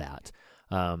deem it that.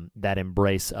 That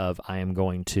embrace of, I am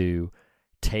going to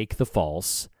take the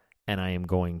false and I am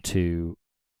going to,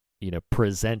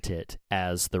 present it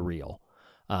as the real.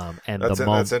 And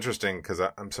that's interesting, because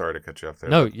I'm sorry to cut you off there.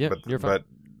 No, you're fine.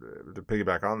 But to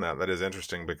piggyback on that is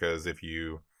interesting, because if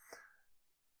you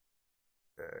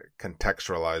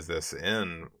contextualize this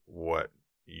in what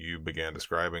you began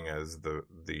describing as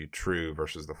the true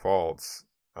versus the false,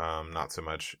 not so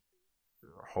much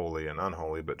holy and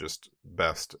unholy, but just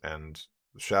best and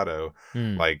shadow,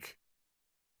 like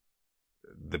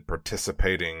the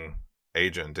participating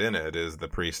agent in it is the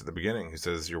priest at the beginning who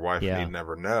says, your wife need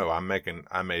never know. I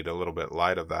made a little bit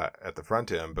light of that at the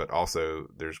front end, but also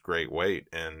there's great weight.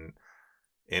 And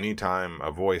anytime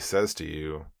a voice says to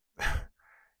you,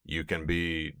 you can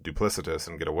be duplicitous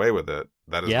and get away with it,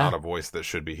 that is not a voice that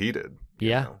should be heeded.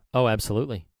 Yeah. Oh,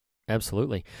 absolutely.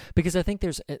 Absolutely. Because I think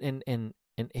there's, and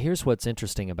here's what's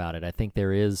interesting about it. I think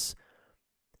there's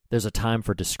a time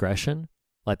for discretion.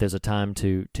 Like, there's a time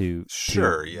to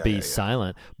be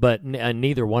silent, but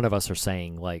neither one of us are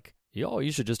saying, like,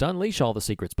 you should just unleash all the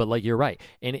secrets. But, like, you're right.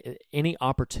 And any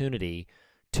opportunity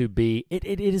to be, it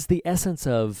is the essence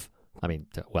of,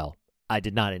 I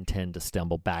did not intend to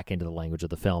stumble back into the language of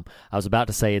the film. I was about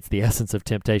to say it's the essence of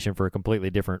temptation for a completely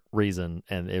different reason,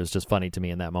 and it was just funny to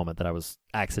me in that moment that I was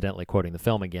accidentally quoting the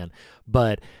film again.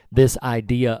 But this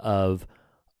idea of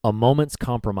a moment's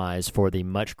compromise for the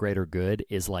much greater good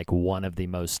is like one of the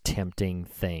most tempting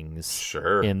things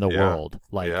in the world.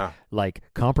 Like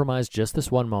compromise just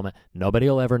this one moment. Nobody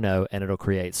will ever know, and it'll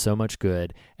create so much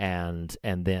good. And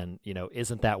then,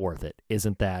 isn't that worth it?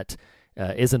 Isn't that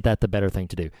the better thing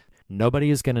to do? Nobody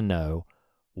is going to know.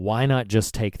 Why not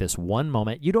just take this one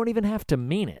moment? You don't even have to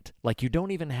mean it. Like, you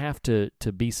don't even have to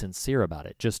be sincere about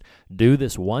it. Just do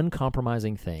this one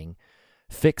compromising thing.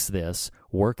 Fix this,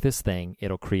 work this thing,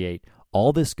 it'll create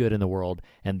all this good in the world,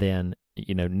 and then,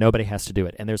 nobody has to do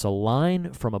it. And there's a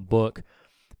line from a book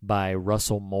by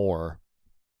Russell Moore,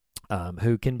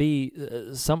 who can be,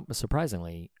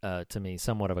 surprisingly to me,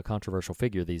 somewhat of a controversial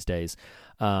figure these days.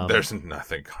 There's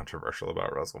nothing controversial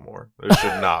about Russell Moore. There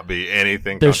should not be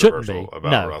anything controversial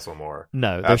about Russell Moore.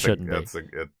 No, there shouldn't be.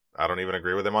 I don't even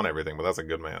agree with him on everything, but that's a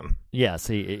good man. Yes,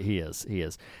 he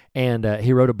is. And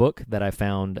he wrote a book that I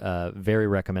found very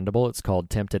recommendable. It's called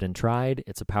Tempted and Tried.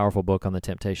 It's a powerful book on the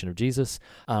temptation of Jesus.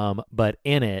 But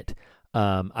in it,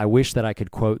 I wish that I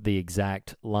could quote the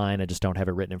exact line. I just don't have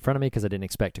it written in front of me because I didn't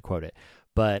expect to quote it.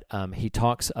 But he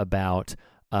talks about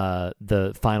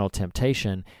the final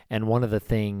temptation, and one of the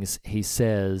things he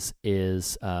says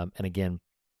is, and again,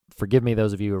 forgive me,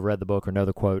 those of you who have read the book or know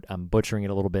the quote, I'm butchering it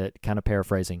a little bit, kind of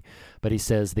paraphrasing, but he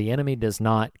says, the enemy does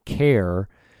not care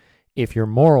if your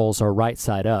morals are right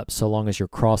side up so long as your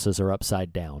crosses are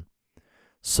upside down,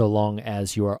 so long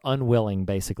as you are unwilling,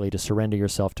 basically, to surrender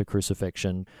yourself to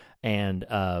crucifixion and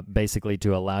basically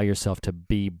to allow yourself to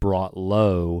be brought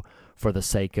low for the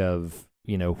sake of,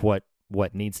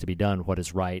 what needs to be done, what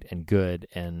is right and good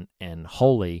and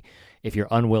holy. If you're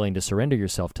unwilling to surrender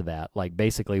yourself to that, like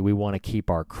basically we want to keep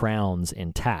our crowns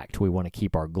intact. We want to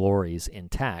keep our glories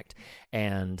intact.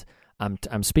 And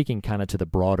I'm speaking kind of to the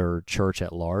broader church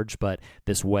at large, but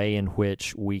this way in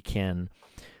which we can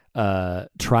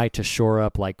try to shore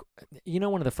up, like,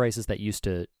 one of the phrases that used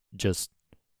to just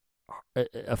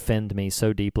offend me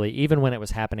so deeply, even when it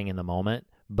was happening in the moment,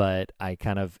 but I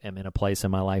kind of am in a place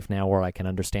in my life now where I can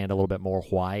understand a little bit more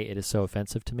why it is so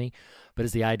offensive to me, but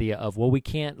is the idea of, well, we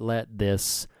can't let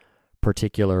this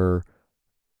particular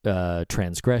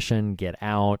transgression get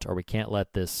out, or we can't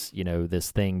let this,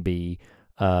 this thing be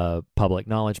public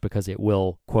knowledge because it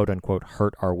will, quote unquote,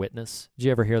 hurt our witness. Did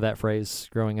you ever hear that phrase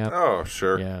growing up? Oh,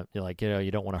 sure. Yeah. You're like,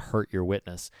 you don't want to hurt your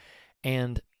witness.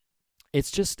 And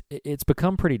it's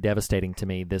become pretty devastating to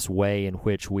me, this way in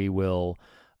which we will,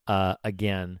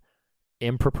 again,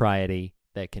 impropriety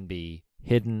that can be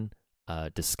hidden,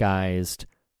 disguised,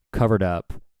 covered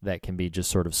up, that can be just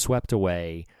sort of swept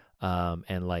away.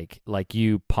 And like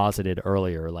you posited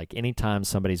earlier, like anytime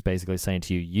somebody's basically saying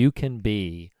to you, you can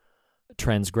be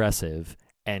transgressive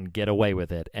and get away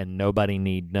with it and nobody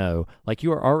need know, like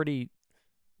you are already,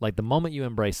 like the moment you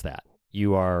embrace that,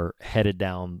 you are headed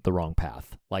down the wrong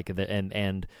path,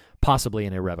 and possibly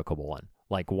an irrevocable one.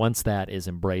 Like once that is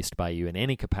embraced by you in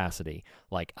any capacity,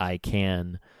 like I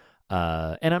can,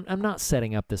 and I'm not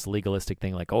setting up this legalistic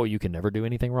thing like, oh, you can never do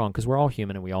anything wrong, because we're all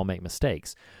human and we all make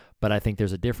mistakes. But I think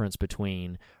there's a difference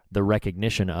between the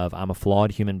recognition of I'm a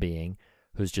flawed human being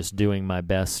who's just doing my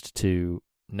best to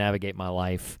navigate my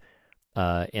life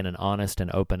in an honest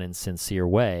and open and sincere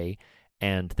way,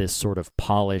 and this sort of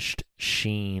polished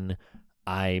sheen,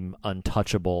 I'm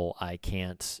untouchable, I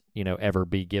can't, ever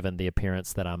be given the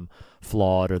appearance that I'm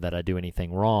flawed or that I do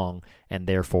anything wrong, and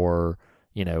therefore,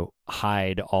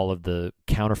 hide all of the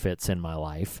counterfeits in my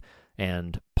life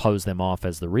and pose them off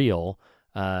as the real,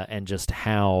 and just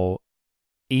how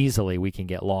easily we can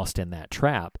get lost in that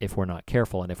trap if we're not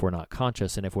careful and if we're not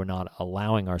conscious and if we're not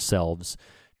allowing ourselves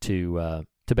to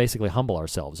basically humble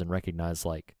ourselves and recognize,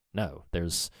 like, no,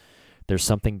 there's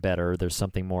something better, there's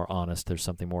something more honest, there's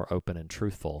something more open and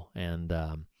truthful, and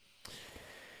all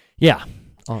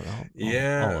of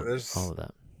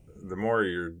that. The more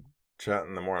you're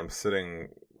chatting, the more I'm sitting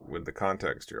with the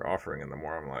context you're offering, and the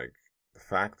more I'm like, the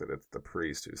fact that it's the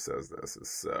priest who says this is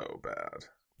so bad.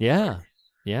 Yeah,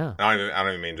 yeah. I don't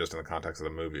even mean just in the context of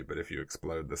the movie, but if you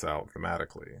explode this out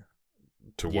thematically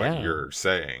to what you're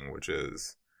saying, which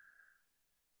is,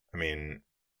 I mean,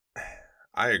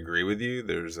 I agree with you.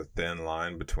 There's a thin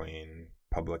line between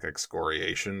public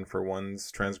excoriation for one's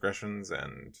transgressions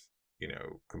and,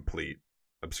 complete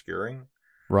obscuring.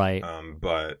 Right.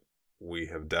 But we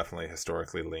have definitely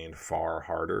historically leaned far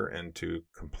harder into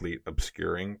complete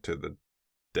obscuring to the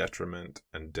detriment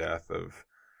and death of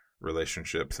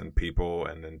relationships and people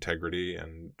and integrity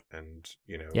and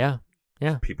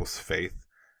people's faith.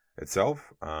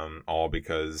 itself, all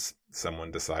because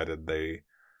someone decided they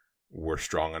were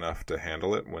strong enough to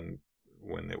handle it when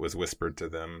it was whispered to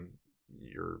them,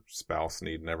 your spouse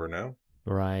need never know.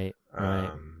 Right.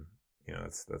 Right.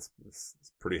 That's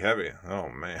pretty heavy. Oh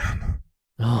man.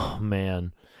 Oh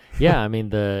man. Yeah, I mean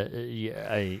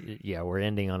we're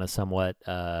ending on a somewhat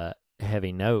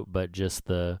heavy note, but just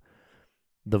the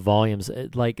volumes,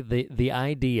 like the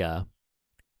idea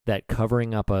that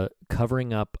covering up a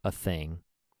thing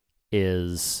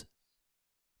is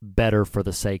better for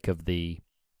the sake of the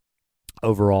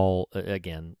overall,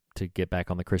 again, to get back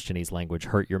on the Christianese language,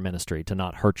 hurt your ministry, to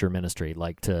not hurt your ministry,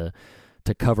 like to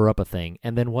cover up a thing.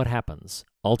 And then what happens?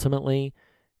 Ultimately,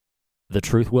 the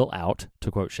truth will out,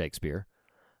 to quote Shakespeare.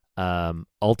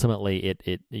 Ultimately,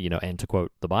 it and to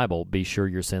quote the Bible, be sure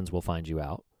your sins will find you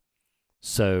out.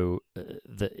 So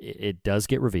it does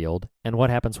get revealed. And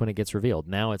what happens when it gets revealed?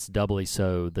 Now it's doubly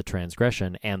so the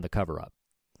transgression and the cover-up.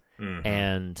 Mm-hmm.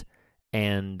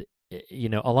 And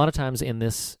a lot of times in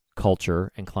this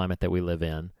culture and climate that we live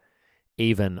in,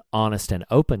 even honest and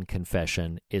open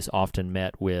confession is often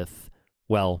met with,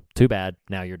 well, too bad,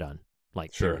 now you're done,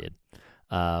 like, sure. Period.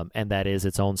 And that is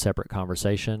its own separate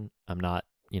conversation. I'm not,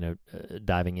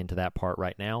 diving into that part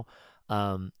right now.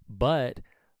 But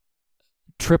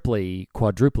triply,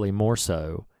 quadruply more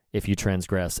so if you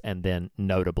transgress and then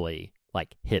notably,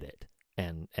 like, hit it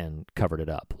and covered it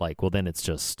up. Like, well, then it's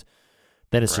just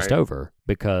over,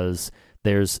 because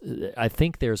I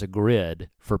think there's a grid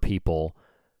for people.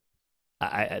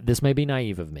 This may be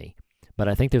naive of me, but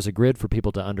I think there's a grid for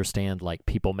people to understand, like,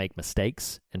 people make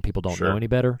mistakes and people don't know any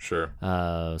better. Sure.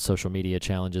 Social media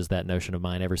challenges that notion of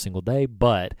mine every single day,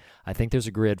 but I think there's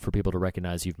a grid for people to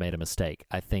recognize you've made a mistake.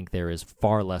 I think there is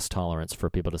far less tolerance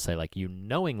for people to say, like, you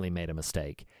knowingly made a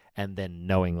mistake and then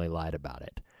knowingly lied about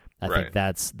it. I think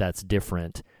that's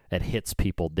different. It hits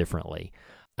people differently.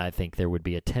 I think there would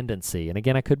be a tendency, and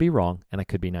again, I could be wrong and I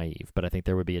could be naive, but I think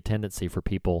there would be a tendency for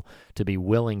people to be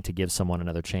willing to give someone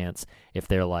another chance if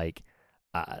they're like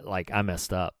I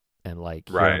messed up, and like,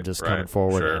 here I'm just coming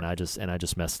forward, and I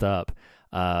just messed up,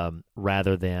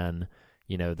 rather than,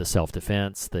 the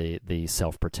self-defense, the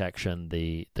self-protection,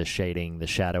 the shading, the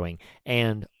shadowing,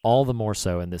 and all the more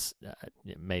so, and this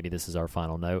maybe this is our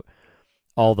final note,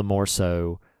 all the more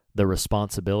so the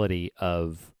responsibility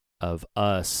of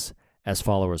us as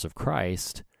followers of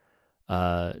Christ,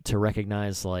 to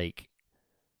recognize, like,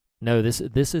 no,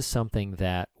 this is something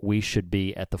that we should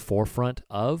be at the forefront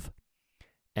of,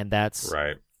 and that's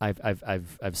right.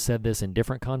 I've said this in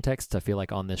different contexts. I feel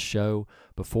like on this show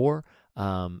before,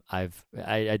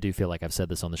 I do feel like I've said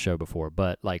this on the show before,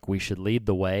 but, like, we should lead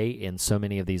the way in so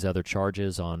many of these other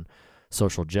charges on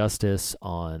social justice,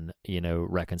 on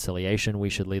reconciliation. We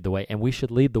should lead the way, and we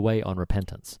should lead the way on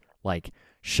repentance, like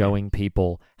showing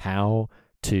people how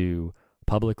to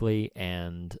publicly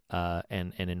and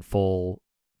in full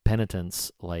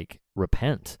penitence, like,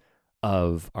 repent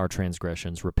of our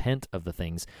transgressions, repent of the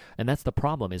things. And that's the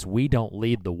problem, is we don't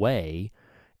lead the way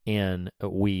in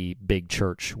we big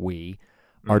church. We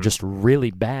are just really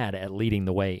bad at leading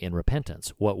the way in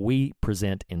repentance. What we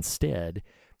present instead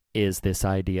is this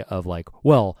idea of, like,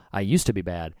 well, I used to be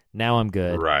bad, now I'm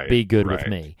good, be good with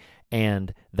me.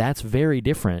 And that's very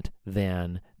different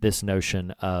than this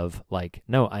notion of, like,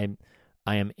 no, I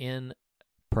am in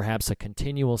perhaps a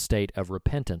continual state of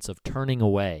repentance, of turning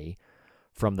away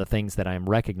from the things that I'm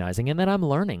recognizing and that I'm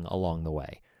learning along the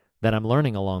way.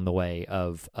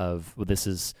 Of this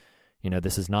is,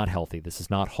 this is not healthy, this is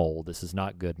not whole, this is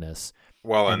not goodness.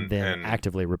 Well, and then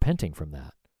actively repenting from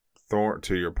that.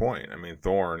 To your point, I mean,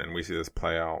 thorn, and we see this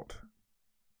play out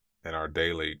in our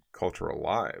daily cultural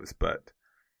lives, but,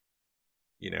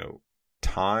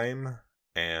 time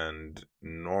and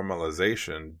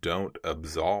normalization don't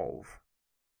absolve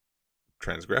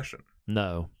transgression.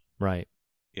 No, right.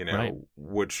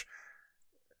 Which,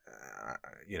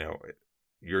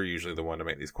 you're usually the one to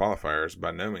make these qualifiers.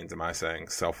 By no means am I saying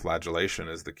self-flagellation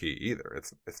is the key either.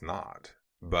 It's not.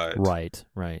 But right.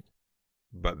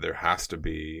 But there has to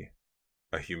be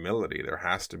a humility. There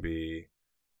has to be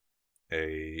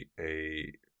a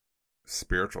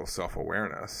spiritual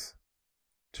self-awareness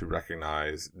to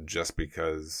recognize, just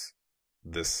because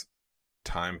this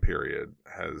time period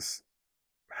has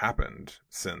happened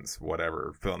since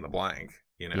whatever, fill in the blank.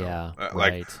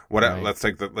 Let's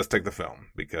take the film,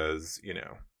 because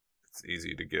it's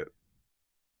easy to get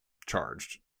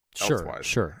charged elsewise.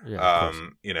 Sure. Yeah,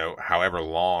 however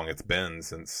long it's been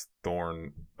since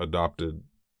Thorne adopted,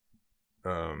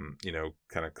 kind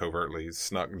of covertly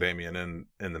snuck Damien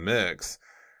in the mix.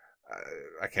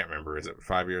 I can't remember. Is it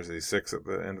 5 years? Is he 6 at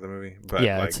the end of the movie? But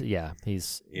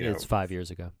it's 5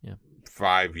 years ago. Yeah.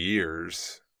 5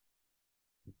 years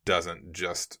doesn't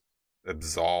just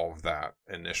absolve that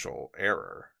initial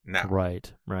error. Now,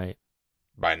 Right.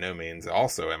 by no means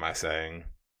also am I saying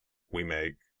we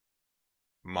make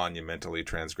monumentally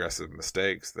transgressive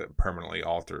mistakes that permanently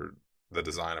alter the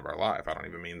design of our life. I don't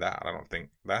even mean that. I don't think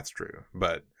that's true.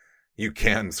 But you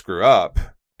can screw up,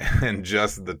 and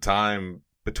just the time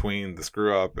between the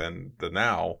screw up and the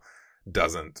now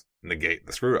doesn't negate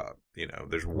the screw up.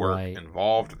 There's work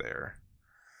involved there.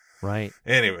 Right.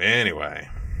 Anyway.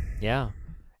 Yeah.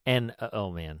 And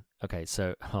oh man. Okay.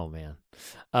 So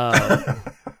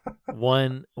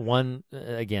one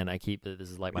again. I keep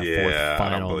this is like my fourth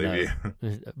final note,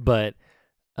 but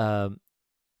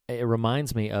it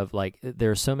reminds me of like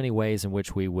there are so many ways in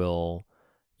which we will,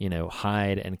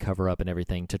 hide and cover up and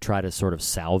everything to try to sort of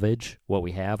salvage what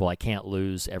we have. Well, I can't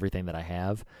lose everything that I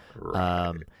have,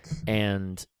 right.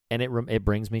 And it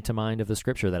brings me to mind of the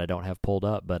scripture that I don't have pulled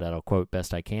up, but I'll quote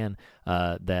best I can,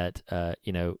 that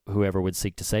whoever would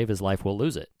seek to save his life will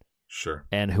lose it. Sure.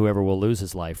 And whoever will lose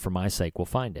his life for my sake will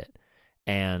find it.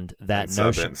 And that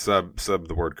notion... Sub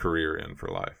the word career in for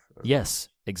life. Yes,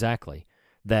 exactly.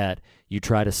 That you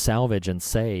try to salvage and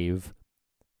save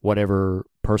whatever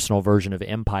personal version of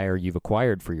empire you've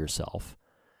acquired for yourself,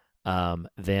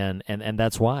 then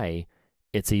that's why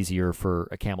it's easier for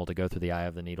a camel to go through the eye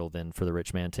of the needle than for the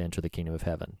rich man to enter the kingdom of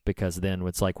heaven. Because then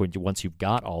it's like once you've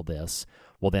got all this,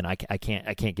 well, then I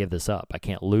can't give this up. I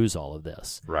can't lose all of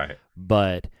this. Right.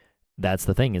 But that's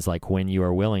the thing, is like when you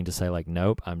are willing to say like,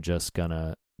 nope, I'm just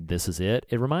gonna, this is it.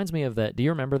 It reminds me of that. Do you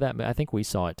remember that? I think we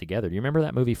saw it together. Do you remember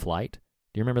that movie Flight?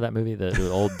 Do you remember that movie, the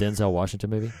old Denzel Washington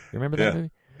movie? You remember that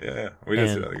movie? Yeah. We did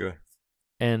see that together.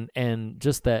 And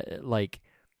just that, like,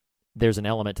 there's an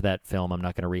element to that film. I'm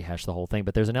not going to rehash the whole thing,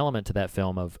 but there's an element to that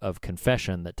film of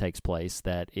confession that takes place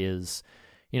that is,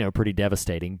 pretty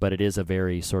devastating, but it is a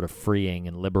very sort of freeing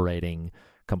and liberating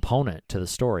component to the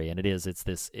story. And it's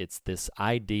this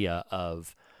idea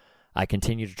of, I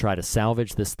continue to try to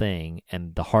salvage this thing,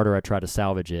 and the harder I try to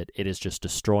salvage it, it is just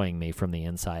destroying me from the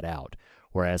inside out.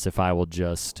 Whereas if I will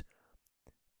just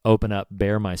open up,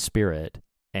 bare my spirit,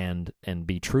 and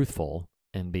be truthful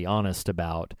and be honest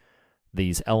about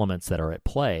these elements that are at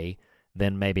play,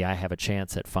 then maybe I have a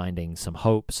chance at finding some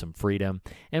hope, some freedom.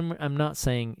 And I'm not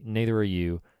saying, neither are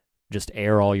you, just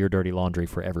air all your dirty laundry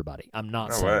for everybody. I'm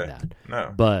not saying that.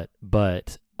 No. But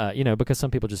because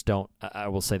some people just don't, I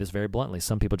will say this very bluntly,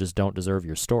 some people just don't deserve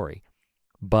your story.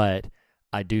 But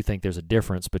I do think there's a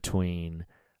difference between,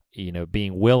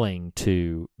 being willing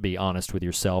to be honest with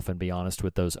yourself and be honest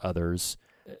with those others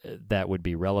that would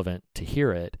be relevant to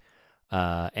hear it,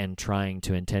 and trying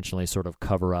to intentionally sort of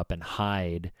cover up and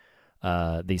hide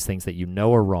these things that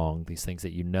are wrong, these things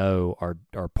that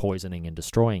are poisoning and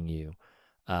destroying you,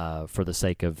 for the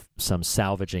sake of some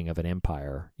salvaging of an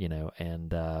empire,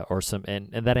 and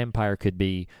that empire could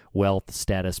be wealth,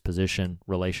 status, position,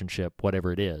 relationship,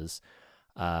 whatever it is.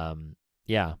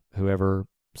 Whoever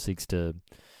seeks to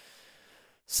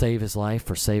save his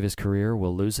life or save his career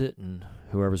will lose it, and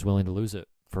whoever's willing to lose it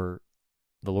for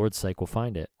the Lord's sake will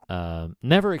find it.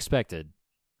 Never expected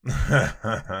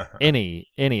any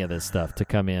of this stuff to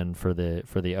come in for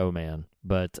the Omen,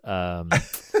 but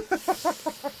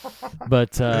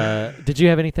did you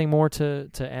have anything more to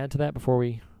add to that before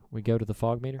we go to the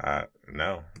fog meter?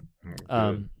 No.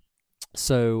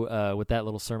 So with that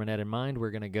little sermonette in mind,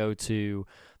 we're going to go to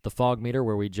the fog meter,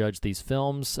 where we judge these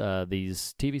films,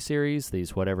 these TV series,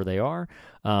 these whatever they are,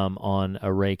 on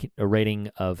a rating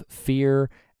of fear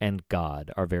and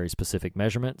God, our very specific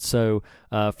measurement. So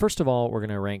first of all, we're going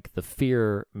to rank the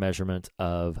fear measurement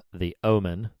of the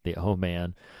Omen.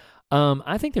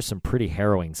 I think there's some pretty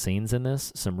harrowing scenes in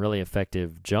this, some really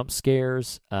effective jump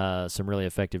scares, some really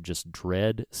effective just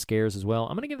dread scares as well.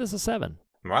 I'm going to give this a 7.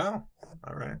 Wow.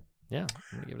 All right. Yeah, I'm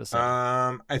going to give it a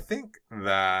 7. I think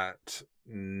that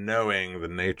knowing the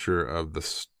nature of the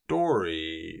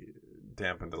story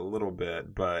dampened it a little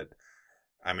bit, but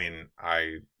I mean,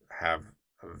 I have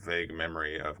a vague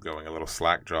memory of going a little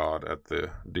slack-jawed at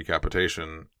the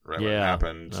decapitation when it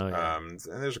happened. Oh, yeah. And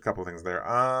there's a couple of things there.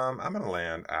 I'm going to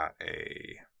land at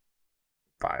a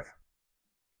 5.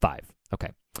 5. Okay.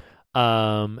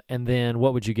 And then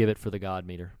what would you give it for the God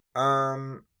meter?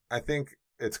 I think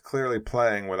it's clearly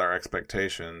playing with our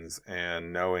expectations,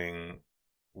 and knowing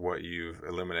what you've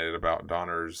illuminated about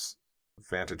Donner's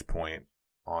vantage point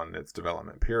on its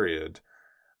development period.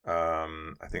 I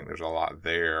think there's a lot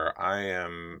there. I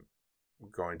am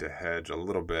going to hedge a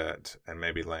little bit and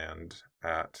maybe land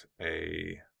at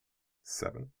a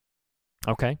 7.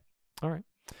 Okay. All right.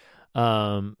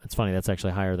 It's funny. That's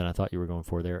actually higher than I thought you were going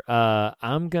for there.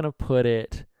 I'm going to put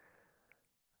it...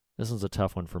 a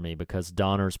tough one for me because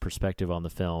Donner's perspective on the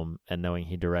film and knowing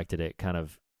he directed it kind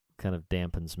of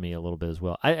dampens me a little bit as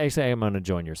well. I say I'm going to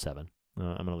join your 7.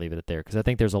 I'm going to leave it at there because I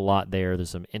think there's a lot there. There's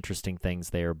some interesting things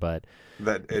there, but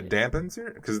that it dampens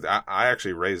here because I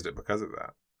actually raised it because of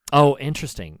that. Oh,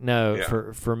 interesting. No,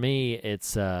 Yeah. for me,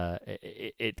 it's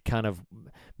it kind of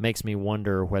makes me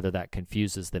wonder whether that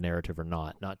confuses the narrative or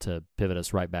not. Not to pivot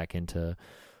us right back into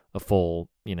a full,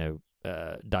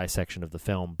 dissection of the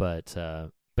film, but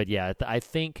yeah, I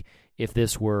think if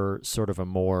this were sort of a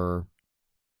more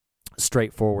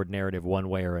straightforward narrative one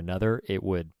way or another, it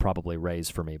would probably raise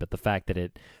for me. But the fact that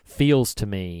it feels to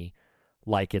me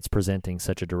like it's presenting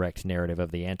such a direct narrative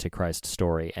of the Antichrist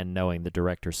story, and knowing the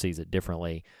director sees it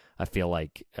differently, I feel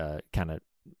like kind of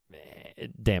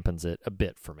it dampens it a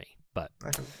bit for me. But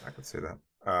I could see that.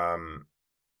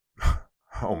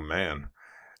 Oh man,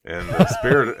 in the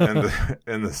spirit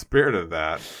in the spirit of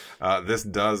that, this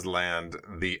does land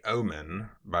The Omen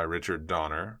by Richard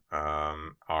Donner,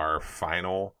 our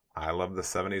final I Love the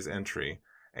 70s entry,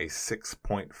 a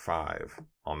 6.5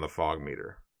 on the fog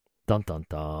meter. Dun dun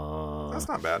dun. That's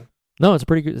not bad. No, it's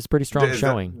pretty good. It's pretty strong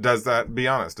showing. Does that? Be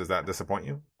honest. Does that disappoint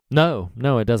you? No,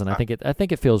 it doesn't. I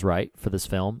think it feels right for this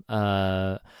film.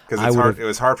 Because it's hard. It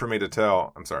was hard for me to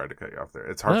tell. I'm sorry to cut you off there.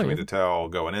 It's hard for me to tell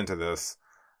going into this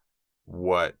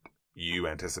what you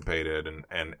anticipated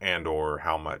and or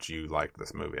how much you liked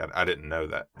this movie. I didn't know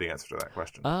the answer to that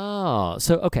question. Oh,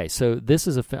 so okay. So this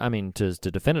is to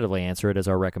definitively answer it as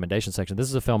our recommendation section. This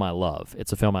is a film I love.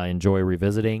 It's a film I enjoy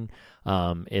revisiting.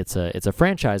 It's a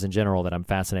franchise in general that I'm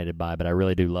fascinated by, but I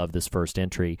really do love this first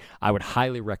entry. I would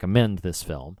highly recommend this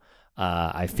film.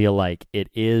 I feel like it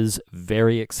is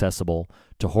very accessible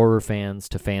to horror fans,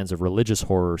 to fans of religious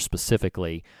horror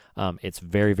specifically. It's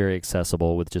very, very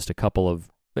accessible with just a couple of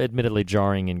admittedly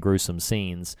jarring and gruesome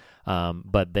scenes,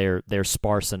 but they're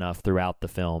sparse enough throughout the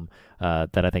film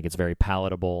that I think it's very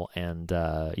palatable. And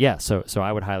so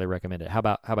I would highly recommend it. How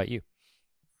about you?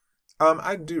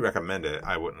 I do recommend it.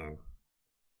 I wouldn't,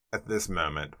 at this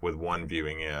moment, with one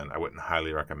viewing in, I wouldn't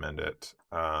highly recommend it.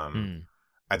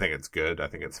 I think it's good. I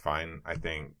think it's fine. I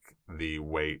think the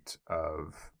weight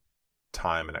of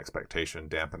time and expectation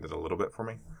dampened it a little bit for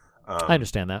me. I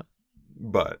understand that,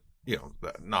 but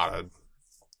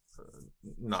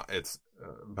it's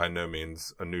by no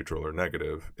means a neutral or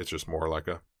negative. It's just more like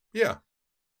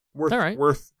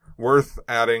worth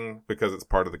adding because it's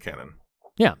part of the canon.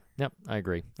 Yeah, yep, I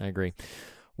agree.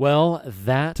 Well,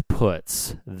 that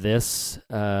puts this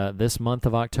month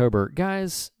of October,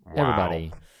 guys. Wow.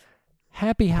 Everybody,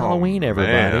 happy Halloween,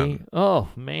 everybody! Man. Oh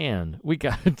man,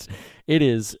 it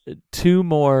is 2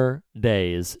 more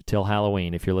days till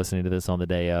Halloween. If you're listening to this on the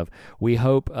day of, we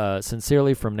hope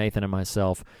sincerely from Nathan and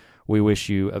myself, we wish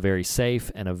you a very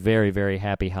safe and a very, very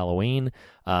happy Halloween.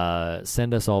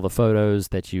 Send us all the photos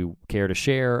that you care to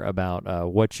share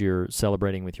about what you're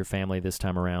celebrating with your family this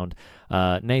time around.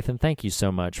 Nathan, thank you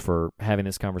so much for having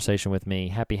this conversation with me.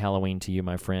 Happy Halloween to you,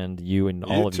 my friend. You and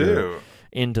all of your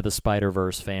Into the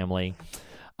Spider-Verse family.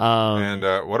 And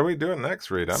what are we doing next,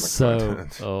 Reed? I'm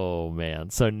excited. Oh man!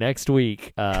 So next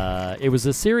week, it was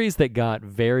a series that got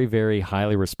very, very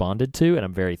highly responded to, and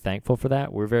I'm very thankful for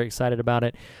that. We're very excited about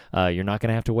it. You're not going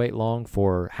to have to wait long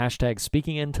for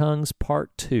 #Speaking in Tongues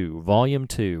Part 2, Volume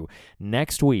 2.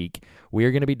 Next week, we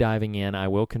are going to be diving in. I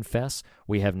will confess,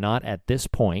 we have not at this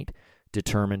point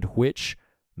determined which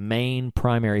main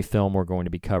primary film we're going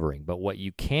to be covering, but what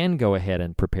you can go ahead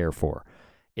and prepare for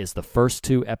is the first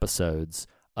 2 episodes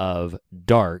of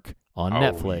Dark on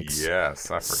Netflix.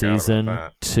 Yes, I forgot Season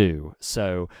about that. 2.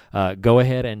 So go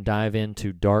ahead and dive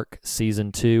into Dark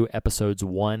Season 2, Episodes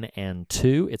 1 and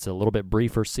 2. It's a little bit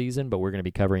briefer season, but we're going to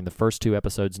be covering the first 2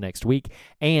 episodes next week,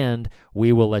 and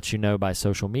we will let you know by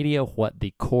social media what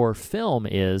the core film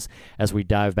is as we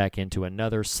dive back into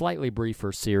another slightly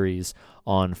briefer series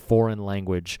on foreign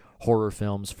language horror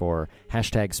films for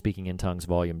 #Speaking in Tongues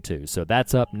Volume 2. So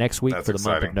that's up next week for the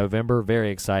month of November.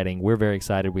 Very exciting. We're very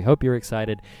excited. We hope you're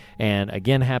excited. And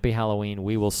again, happy Halloween.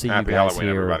 We will see you guys here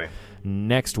everybody.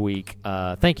 Next week.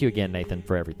 Thank you again, Nathan,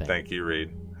 for everything. Thank you, Reed.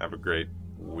 Have a great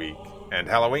week. And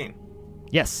Halloween.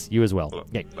 Yes, you as well.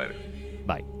 Okay. Later.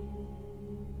 Bye.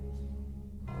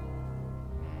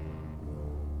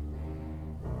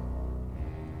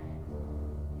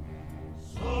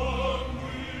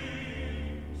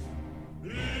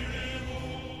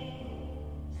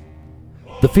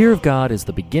 The fear of God is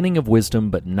the beginning of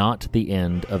wisdom, but not the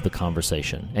end of the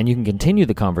conversation. And you can continue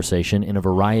the conversation in a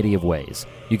variety of ways.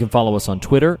 You can follow us on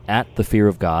Twitter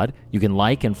 @TheFearOfGod. You can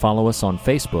like and follow us on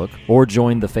Facebook, or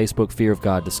join the Facebook Fear of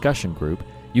God discussion group.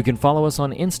 You can follow us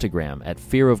on Instagram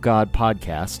 @Fear of God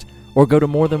Podcast, or go to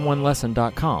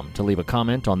morethanonelesson.com to leave a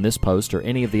comment on this post or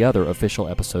any of the other official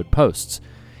episode posts.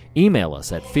 Email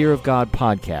us at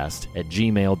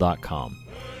fearofgodpodcast@gmail.com.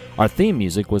 Our theme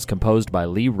music was composed by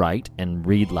Lee Wright and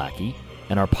Reed Lackey,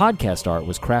 and our podcast art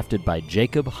was crafted by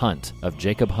Jacob Hunt of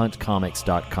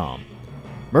jacobhuntcomics.com.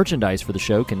 Merchandise for the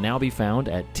show can now be found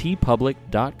at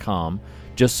tpublic.com.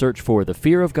 Just search for The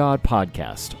Fear of God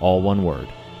Podcast, all one word.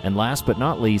 And last but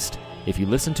not least, if you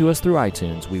listen to us through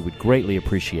iTunes, we would greatly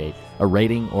appreciate a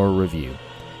rating or a review.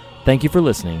 Thank you for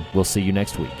listening. We'll see you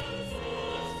next week.